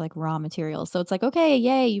to those like raw materials. So it's like, okay,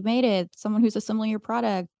 yay, you made it. Someone who's assembling your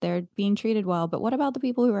product, they're being treated well. But what about the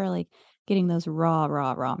people who are like getting those raw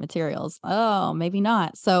materials? Oh, maybe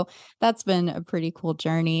not. So that's been a pretty cool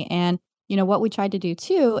journey. And what we tried to do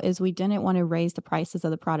too is we didn't want to raise the prices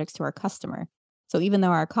of the products to our customer. So even though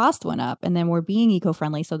our cost went up and then we're being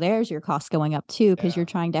eco-friendly, so there's your cost going up too, because you're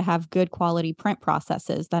trying to have good quality print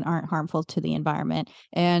processes that aren't harmful to the environment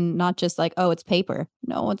and not just like, oh, it's paper.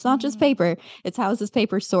 No, it's not just paper. It's how is this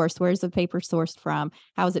paper sourced? Where's the paper sourced from?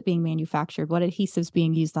 How is it being manufactured? What adhesives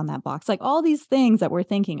being used on that box? Like all these things that we're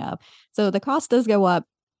thinking of. So the cost does go up.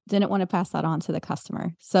 Didn't want to pass that on to the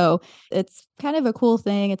customer. So it's kind of a cool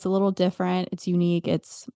thing. It's a little different. It's unique.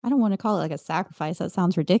 I don't want to call it like a sacrifice. That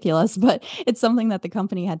sounds ridiculous, but it's something that the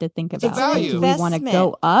company had to think about. value. Do we want to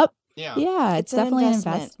go up? Yeah, it's definitely an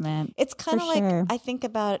investment. It's kind of like, sure. I think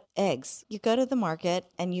about eggs. You go to the market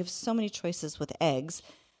and you have so many choices with eggs.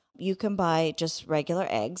 You can buy just regular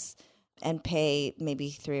eggs and pay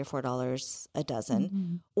maybe $3 or $4 a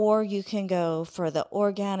dozen. Or you can go for the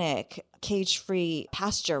organic, cage-free,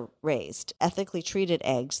 pasture-raised, ethically treated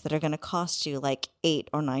eggs that are going to cost you like $8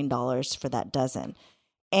 or $9 for that dozen.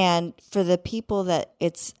 And for the people that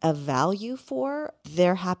it's a value for,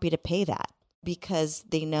 they're happy to pay that because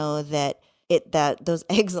they know that those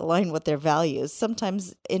eggs align with their values.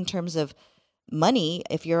 Sometimes in terms of money,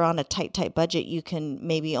 if you're on a tight budget, you can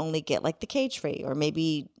maybe only get like the cage free, or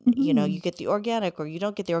maybe, you know, you get the organic, or you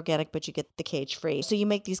don't get the organic, but you get the cage free. So you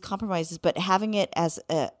make these compromises, but having it as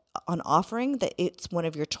an offering that it's one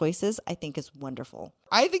of your choices, I think is wonderful.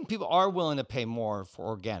 I think people are willing to pay more for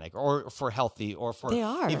organic or for healthy or for They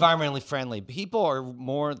are. environmentally friendly. People are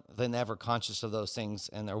more than ever conscious of those things,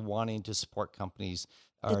 and they're wanting to support companies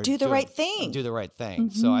That do the right thing. Do the right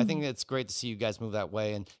thing. So I think it's great to see you guys move that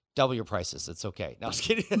way and double your prices. It's okay. No, I was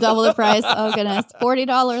kidding. Double the price. Oh, goodness.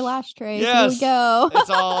 $40 lash trays. Yes. Here we go. It's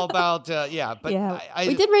all about, But yeah, I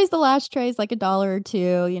we did raise the lash trays like $1 or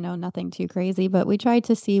 $2, you know, nothing too crazy, but we tried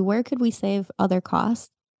to see where could we save other costs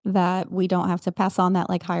that we don't have to pass on that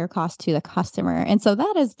like higher cost to the customer. And so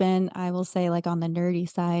that has been, I will say, like on the nerdy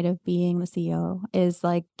side of being the CEO, is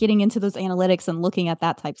like getting into those analytics and looking at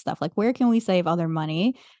that type of stuff. Like, where can we save other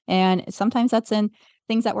money? And sometimes that's in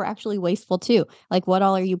things that were actually wasteful too. Like, what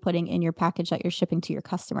all are you putting in your package that you're shipping to your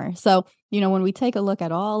customer? So, you know, when we take a look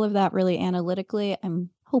at all of that really analytically, I'm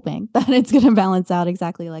hoping that it's going to balance out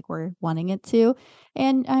exactly like we're wanting it to.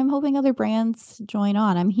 And I'm hoping other brands join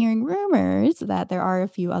on. I'm hearing rumors that there are a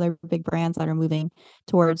few other big brands that are moving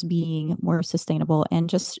towards being more sustainable and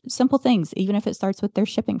just simple things, even if it starts with their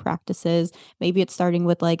shipping practices. Maybe it's starting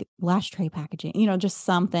with like lash tray packaging, you know, just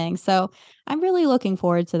something. So I'm really looking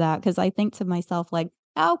forward to that, because I think to myself, like,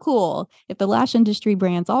 how cool if the lash industry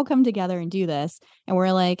brands all come together and do this, and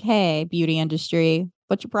we're like, hey, beauty industry,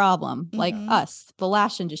 what's your problem? Like us, the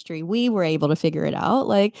lash industry, we were able to figure it out.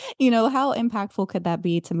 Like, you know, how impactful could that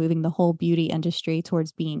be to moving the whole beauty industry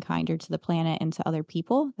towards being kinder to the planet and to other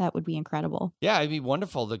people? That would be incredible. Yeah, it'd be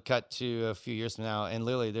wonderful to cut to a few years from now, and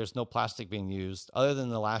literally there's no plastic being used other than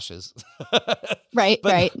the lashes. Right.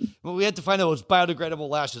 But we had to find those biodegradable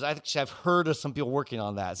lashes. I've heard of some people working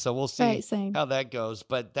on that. So we'll see how that goes.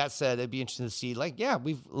 But that said, it'd be interesting to see, like, yeah,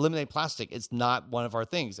 we've eliminated plastic. It's not one of our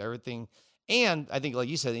things. Everything. And I think, like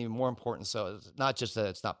you said, even more important. So it's not just that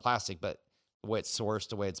it's not plastic, but the way it's sourced,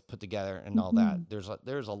 the way it's put together, and all that.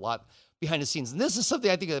 There's a lot behind the scenes. And this is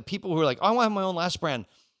something I think that people who are like, oh, I want to have my own lash brand.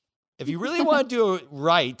 If you really want to do it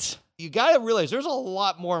right, you got to realize there's a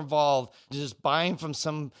lot more involved than just buying from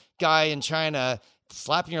some guy in China,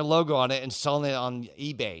 slapping your logo on it and selling it on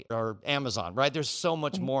eBay or Amazon, right? There's so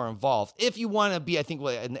much more involved. If you want to be, I think,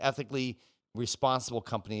 an ethically responsible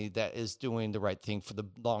company that is doing the right thing for the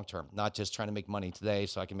long term, not just trying to make money today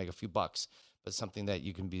so I can make a few bucks, but something that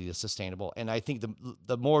you can be sustainable. And I think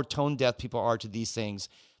the more tone deaf people are to these things,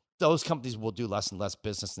 those companies will do less and less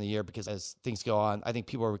business in the year, because as things go on, I think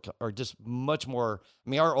people are just much more. I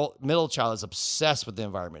mean, our middle child is obsessed with the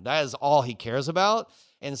environment. That is all he cares about.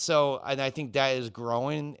 And I think that is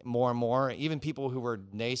growing more and more. Even people who were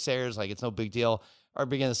naysayers, like it's no big deal, are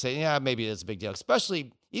beginning to say, yeah, maybe it is a big deal.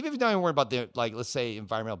 Especially even if you're not even worried about the, like, let's say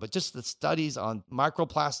environmental, but just the studies on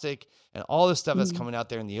microplastic and all this stuff that's coming out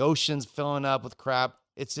there in the oceans, filling up with crap.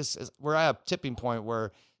 We're at a tipping point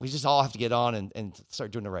where we just all have to get on and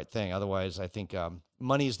start doing the right thing. Otherwise, I think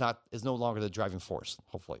money is no longer the driving force,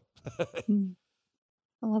 hopefully. I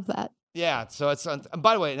love that. Yeah. So it's, and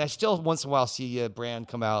by the way, and I still once in a while see a brand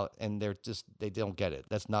come out and they don't get it.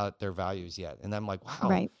 That's not their values yet. And I'm like, wow.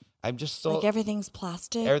 Right. I'm just so like everything's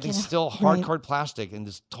plastic. Everything's still hardcore plastic and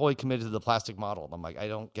just totally committed to the plastic model. And I'm like, I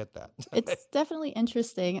don't get that. It's definitely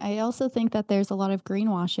interesting. I also think that there's a lot of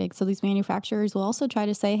greenwashing. So these manufacturers will also try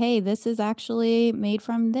to say, hey, this is actually made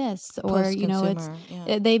from this, or, you know,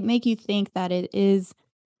 they make you think that it is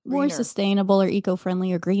more sustainable or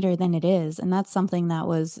eco-friendly or greener than it is. And that's something that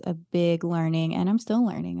was a big learning, and I'm still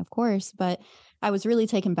learning, of course, but I was really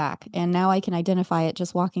taken back, and now I can identify it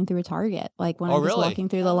just walking through a Target. Like when I'm just walking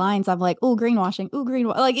through the lines, I'm like, oh, greenwashing,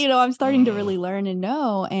 like, you know, I'm starting to really learn and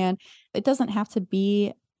know. And it doesn't have to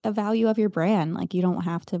be a value of your brand. Like, you don't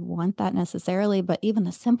have to want that necessarily, but even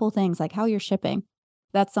the simple things like how you're shipping,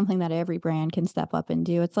 that's something that every brand can step up and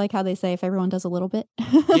do. It's like how they say, if everyone does a little bit.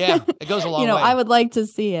 Yeah, it goes a long way. I would like to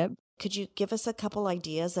see it. Could you give us a couple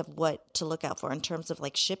ideas of what to look out for in terms of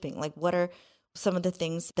like shipping? Like, what are some of the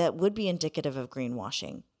things that would be indicative of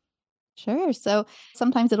greenwashing? Sure. So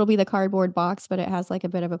sometimes it'll be the cardboard box, but it has like a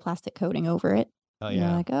bit of a plastic coating over it. Oh, You're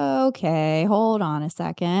yeah. like, oh, okay, hold on a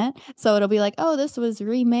second. So it'll be like, oh, this was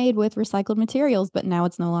remade with recycled materials, but now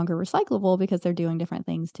it's no longer recyclable because they're doing different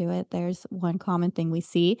things to it. There's one common thing we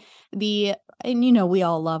see. And you know, we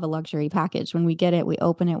all love a luxury package. When we get it, we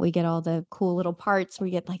open it, we get all the cool little parts.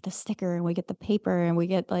 We get like the sticker and we get the paper and we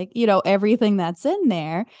get like, you know, everything that's in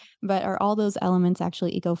there. But are all those elements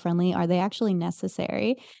actually eco-friendly? Are they actually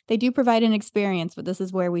necessary? They do provide an experience, but this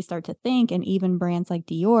is where we start to think. And even brands like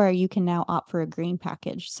Dior, you can now opt for a green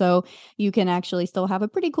package. So you can actually still have a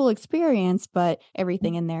pretty cool experience, but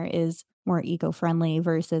everything in there is more eco-friendly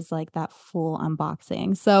versus like that full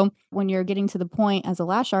unboxing. So when you're getting to the point as a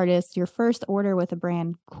lash artist, your first order with a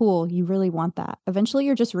brand, cool, you really want that. Eventually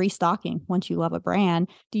you're just restocking. Once you love a brand,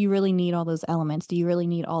 do you really need all those elements? Do you really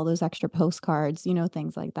need all those extra postcards?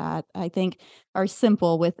 Things like that, I think are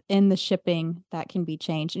simple within the shipping that can be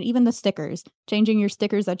changed. And even the stickers, changing your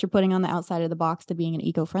stickers that you're putting on the outside of the box to being an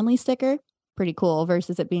eco-friendly sticker, pretty cool,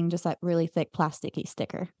 versus it being just that really thick plasticky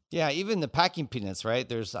sticker. Yeah, even the packing peanuts, right?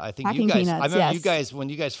 I think Packing you guys, peanuts, I remember yes. you guys, when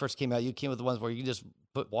you guys first came out, you came with the ones where you can just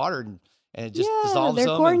put water and it just Yeah, dissolves they're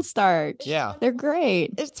them. cornstarch. Yeah. They're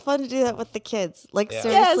great. It's fun to do that with the kids. Like, Yeah.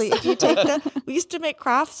 seriously, Yes. if you take we used to make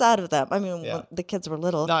crafts out of them. I mean, Yeah. when the kids were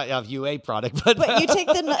little. Not a UA product, but But you take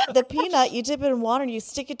the peanut, you dip it in water, and you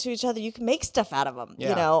stick it to each other. You can make stuff out of them,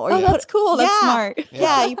 Yeah. Or Oh, you that's cool. That's yeah, smart.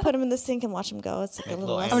 Yeah, you put them in the sink and watch them go. It's like Make a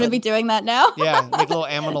little little I'm lesson. going to be doing that now. yeah, make little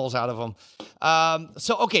aminals out of them.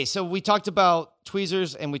 So we talked about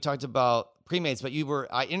tweezers and we talked about pre-mates, but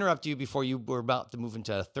I interrupted you before you were about to move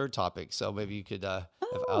into a third topic. So maybe you could, if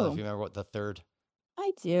you remember what the third.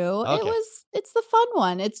 I do. Okay. It's the fun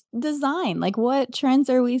one. It's design. Like, what trends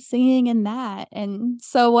are we seeing in that? And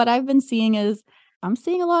so what I've been seeing is I'm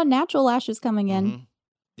seeing a lot of natural lashes coming in. Mhm.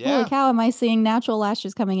 Yeah. Holy cow, am I seeing natural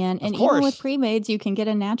lashes coming in? And even course. with pre-mades, you can get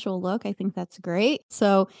a natural look. I think that's great.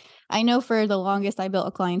 So I know for the longest, I built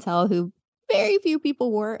a clientele who very few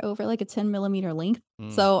people wore over like a 10 millimeter length.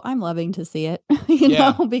 So I'm loving to see it,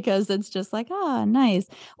 Yeah. because it's just like, nice.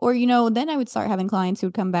 Or, then I would start having clients who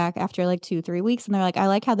would come back after like 2-3 weeks and they're like, I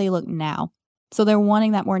like how they look now. So they're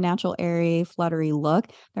wanting that more natural, airy, fluttery look.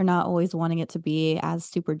 They're not always wanting it to be as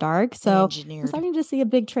super dark. So we're Engineered. starting to see a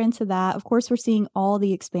big trend to that. Of course, we're seeing all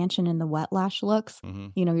the expansion in the wet lash looks.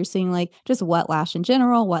 Mhm. You're seeing like just wet lash in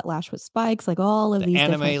general, wet lash with spikes, like all of The these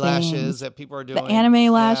anime different lashes things. that people are doing. The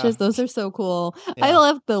anime lashes, Yeah. those are so cool. I Yeah.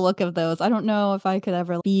 love the look of those. I don't know if I could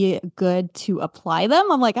ever be good to apply them.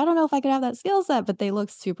 I'm like, I don't know if I could have that skill set, but they look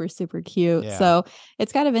super, super cute. Yeah. So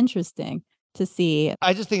it's kind of interesting to see.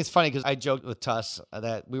 I just think it's funny because I joked with Tuss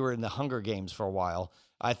that we were in the Hunger Games for a while.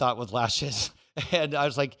 I thought with lashes, and I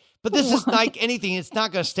was like, but this is like anything. It's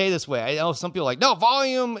not going to stay this way. I know some people are like, no,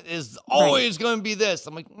 volume is always going to be this.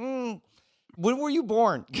 I'm like, when were you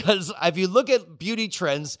born? Because if you look at beauty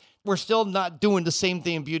trends, we're still not doing the same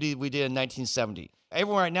thing in beauty we did in 1970.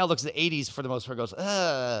 Everyone right now looks at the 80s for the most part, goes,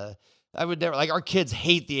 I would never, like, our kids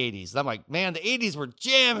hate the 80s. And I'm like, man, the 80s were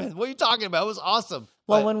jamming. What are you talking about? It was awesome.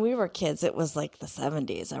 Well, But- when we were kids, it was like the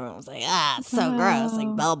 70s. Everyone was like, it's so gross.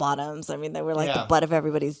 Like bell bottoms. I mean, they were like Yeah. the butt of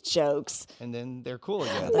everybody's jokes. and then they're cool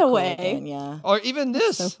again. They're No cool way. again, yeah. Or even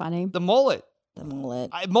this, So funny. the mullet. The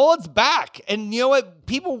mullet. Mullet's back. And you know what?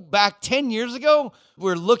 People back 10 years ago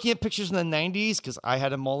were looking at pictures in the 90s because I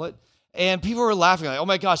had a mullet. And people were laughing like, oh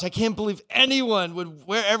my gosh, I can't believe anyone would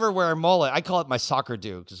ever wear a mullet. I call it my soccer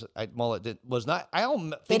do because mullet was not. I don't.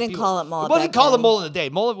 They think didn't people- call it mullet It wasn't back called a then. mullet in the day.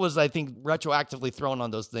 Mullet was, I think, retroactively thrown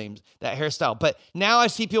on those names, that hairstyle. But now I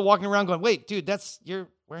see people walking around going, wait, dude, you're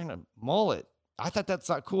wearing a mullet. I thought that's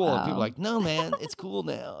not cool. And people are Wow. like, no, man, it's cool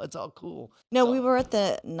now. It's all cool. No, we were at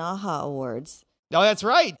the NAHA Awards. No, that's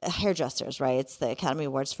right. Hairdressers, right? It's the Academy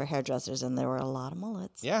Awards for hairdressers, and there were a lot of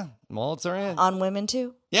mullets. Yeah, mullets are in. On women,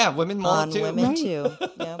 too. Yeah, women mullet On too. women, Right. too.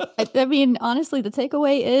 Yeah. I mean, honestly, the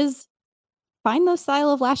takeaway is find the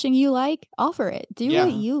style of lashing you like, offer it. Do Yeah.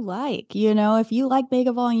 what you like. If you like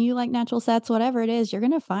mega volume, you like natural sets, whatever it is, you're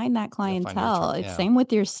going to find that find your clientele. tribe, It's yeah. same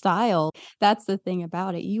with your style. That's the thing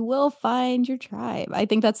about it. You will find your tribe. I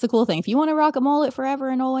think that's the cool thing. If you want to rock a mullet forever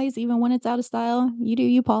and always, even when it's out of style, you do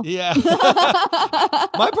you, Paul. Yeah.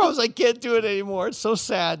 My problem is I can't do it anymore. It's so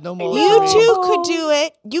sad. No mullet. You for me. too could do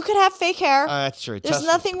it. You could have fake hair. That's true. There's Tess-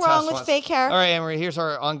 nothing Tess wrong with wants- fake hair. All right, AnneMarie, here's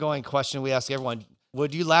our ongoing question we ask everyone.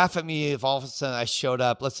 Would you laugh at me if all of a sudden I showed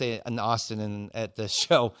up, let's say in Austin and at the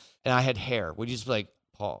show, and I had hair? Would you just be like,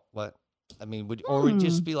 Paul, what? I mean, would you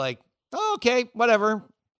just be like, oh, okay, whatever?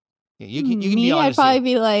 You can Me, be I'd honest. probably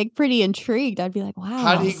be like pretty intrigued. I'd be like, wow.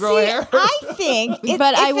 How did he grow See, hair? I think.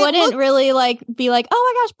 But I wouldn't really like be like,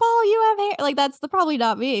 oh my gosh, Paul, you have hair. Like that's probably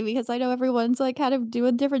not me because I know everyone's like kind of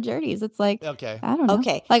doing different journeys. It's like, Okay. I don't know.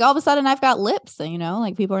 Okay. Like all of a sudden I've got lips,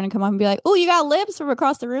 like people are gonna come up and be like, oh, you got lips from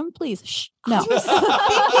across the room? Please. Shh. No. I was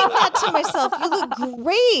thinking that to myself. You look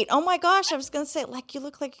great. Oh my gosh. I was going to say, like, you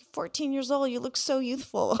look like you're 14 years old. You look so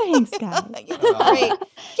youthful. Thanks, guys. You look great. Yeah,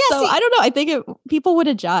 So see, I don't know. I think people would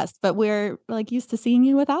adjust, but we're like used to seeing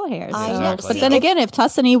you without hair. I So. know. But See, then if- again, if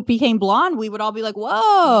Tuscany became blonde, we would all be like,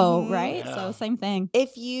 whoa, Mhm. right? Yeah. So same thing.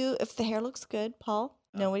 if the hair looks good, Paul,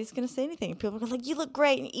 Nobody's going to say anything. People are like, you look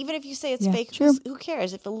great. And even if you say it's Yeah, fake, true. who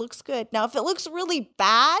cares if it looks good? Now, if it looks really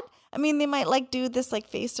bad, I mean, they might like do this like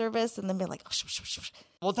face service and then be like,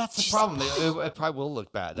 Well, that's the problem. It probably will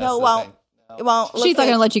look bad. That's no, the well, thing. it won't. She's not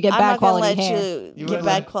going to let you get bad quality hair. I'm not going to let you get wouldn't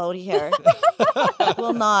bad let- quality hair.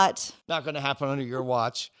 Will not. Not going to happen under your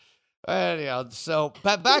watch. Anyhow, so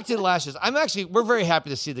back to the lashes. We're very happy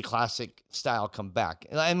to see the classic style come back.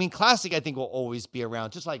 I mean, classic, I think, will always be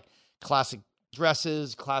around, just like classic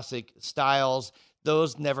dresses, classic styles.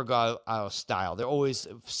 Those never go out of style. They're always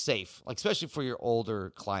safe, like especially for your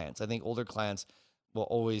older clients. I think older clients will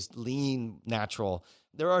always lean natural.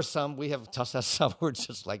 There are some, we have some who are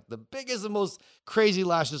just like the biggest and most crazy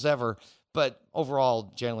lashes ever, but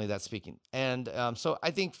overall, generally that's speaking. And so I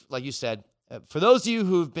think, like you said, for those of you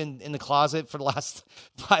who've been in the closet for the last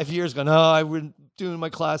 5 years going, I wouldn't doing my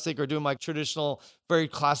classic or doing my traditional, very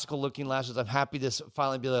classical looking lashes, I'm happy to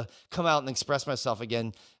finally be able to come out and express myself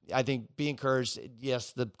again. I think be encouraged.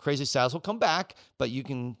 Yes, the crazy styles will come back, but you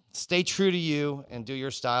can stay true to you and do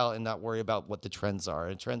your style and not worry about what the trends are.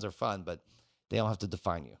 And trends are fun, but they don't have to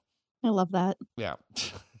define you. I love that. Yeah.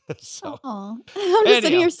 So, Aw. I'm just sitting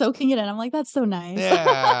anyhow. here soaking it in. I'm like, that's so nice.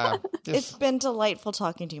 yeah. It's been delightful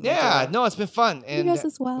talking to you. My Yeah, dear. no, it's been fun. And guys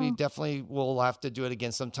as well. we definitely will have to do it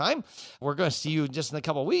again sometime. We're going to see you just in a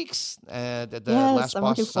couple of weeks at the Yes, Lash I'm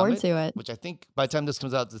Boss looking forward Summit, to it. which I think by the time this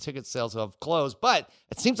comes out, the ticket sales will have closed. But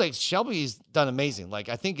it seems like Shelby's done amazing. Like,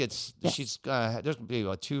 I think Yes. there's going to be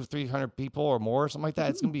what, 200-300 people or more, something like that. Mm-hmm.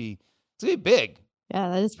 It's going to be big. Yeah,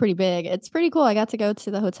 that is pretty big. It's pretty cool. I got to go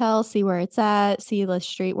to the hotel, see where it's at, see the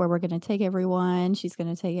street where we're going to take everyone. She's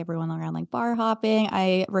going to take everyone around like bar hopping.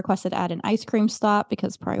 I requested to add an ice cream stop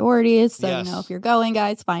because priorities. So, Yes. if you're going,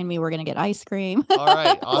 guys, find me. We're going to get ice cream. All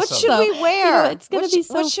right, awesome. What should So, we wear? it's gonna What be sh-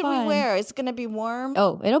 What so should fun. we wear? It's going to be warm.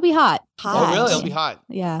 Oh, it'll be hot. Hot. Oh, really? It'll be hot.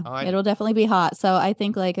 Yeah, All right. it'll definitely be hot. So I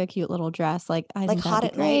think like a cute little dress, like I Like think hot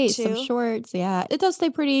that'd be at night, great. Some too? shorts. Yeah, it does stay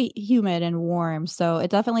pretty humid and warm, so it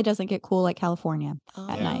definitely doesn't get cool like California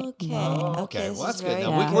at night. Okay. Oh, okay. This Well, that's is good. very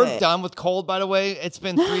Now, good. we're done with cold, by the way. It's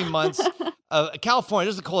been 3 months. California,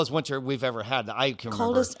 this is the coldest winter we've ever had that I can remember.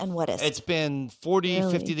 Coldest and wettest. It's been 40,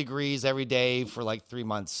 Really? 50 degrees every day for like 3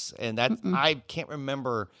 months. And that I can't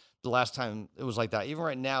remember the last time it was like that. Even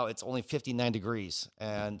right now, it's only 59 degrees.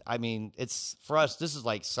 And I mean, it's for us, this is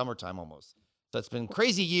like summertime almost. So it's been a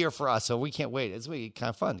crazy year for us. So we can't wait. It's really kind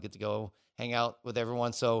of fun to get to go hang out with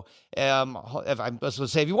everyone. So if I was going to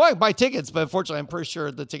say, if you want to buy tickets, but unfortunately, I'm pretty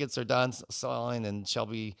sure the tickets are done selling and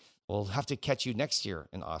Shelby will have to catch you next year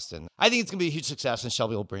in Austin. I think it's going to be a huge success and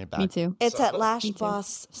Shelby will bring it back. Me too. It's at Lash Me too.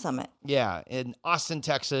 Boss Summit. Yeah, in Austin,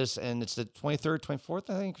 Texas, and it's the 23rd, 24th,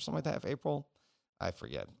 I think, or something like that, of April. I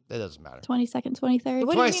forget. It doesn't matter. 22nd, 23rd.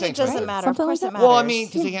 What do you mean 26th, it doesn't right? matter? Of Something course like it that. matters. Well, I mean,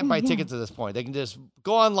 because they can't buy Yeah. tickets at this point. They can just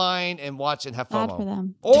go online and watch and have Bad FOMO. for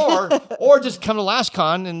them. Or just come to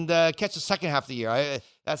LashCon and catch the second half of the year.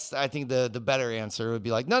 I think the better answer would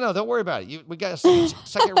be like, no, don't worry about it. We got a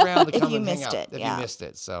second round to If come you and hang missed out. it, If yeah. you missed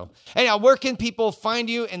it. So anyhow, where can people find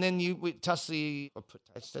you? And then Tussie,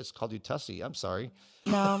 I just called you Tussie. I'm sorry.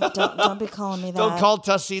 No, don't be calling me that. Don't call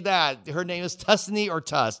Tussie that. Her name is Tusney or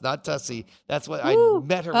Tuss, not Tussie. That's what Woo. I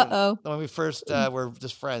met her when we first were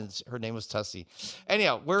just friends. Her name was Tussie.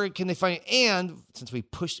 Anyhow, where can they find you? And since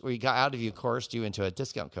we got out of you, coerced you into a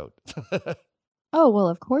discount code. Oh, well,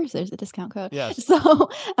 of course, there's a discount code. Yes. So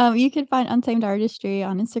you can find Untamed Artistry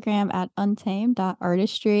on Instagram at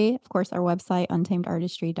untamed.artistry. Of course, our website,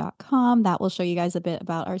 untamedartistry.com. That will show you guys a bit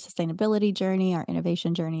about our sustainability journey, our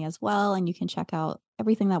innovation journey as well. And you can check out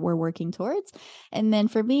everything that we're working towards. And then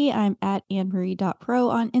for me, I'm at AnneMarie.pro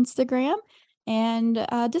on Instagram. And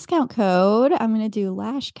discount code, I'm going to do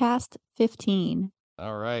LashCast15.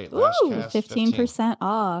 All right. Ooh, Lashcast 15%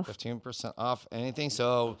 off. 15% off anything.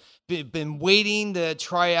 So been waiting to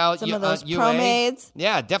try out Some of those UA. ProMades.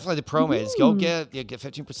 Yeah, definitely the ProMades. Go get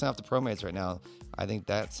 15% off the ProMades right now. I think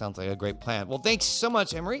that sounds like a great plan. Well, thanks so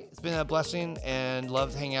much, AnneMarie. It's been a blessing and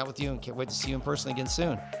love to hang out with you and can't wait to see you in person again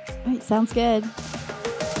soon. All right, sounds good.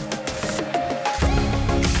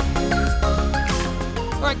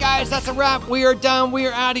 All right, guys, that's a wrap. We are done. We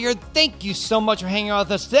are out of here. Thank you so much for hanging out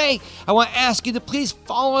with us today. I want to ask you to please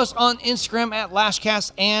follow us on Instagram at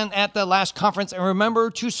Lashcast and at the Lash Conference. And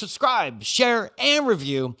remember to subscribe, share, and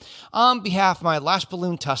review on behalf of my Lash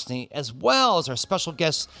Balloon Tusney, as well as our special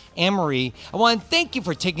guest, AnneMarie. I want to thank you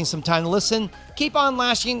for taking some time to listen. Keep on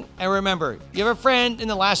lashing. And remember, you have a friend in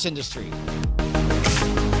the lash industry.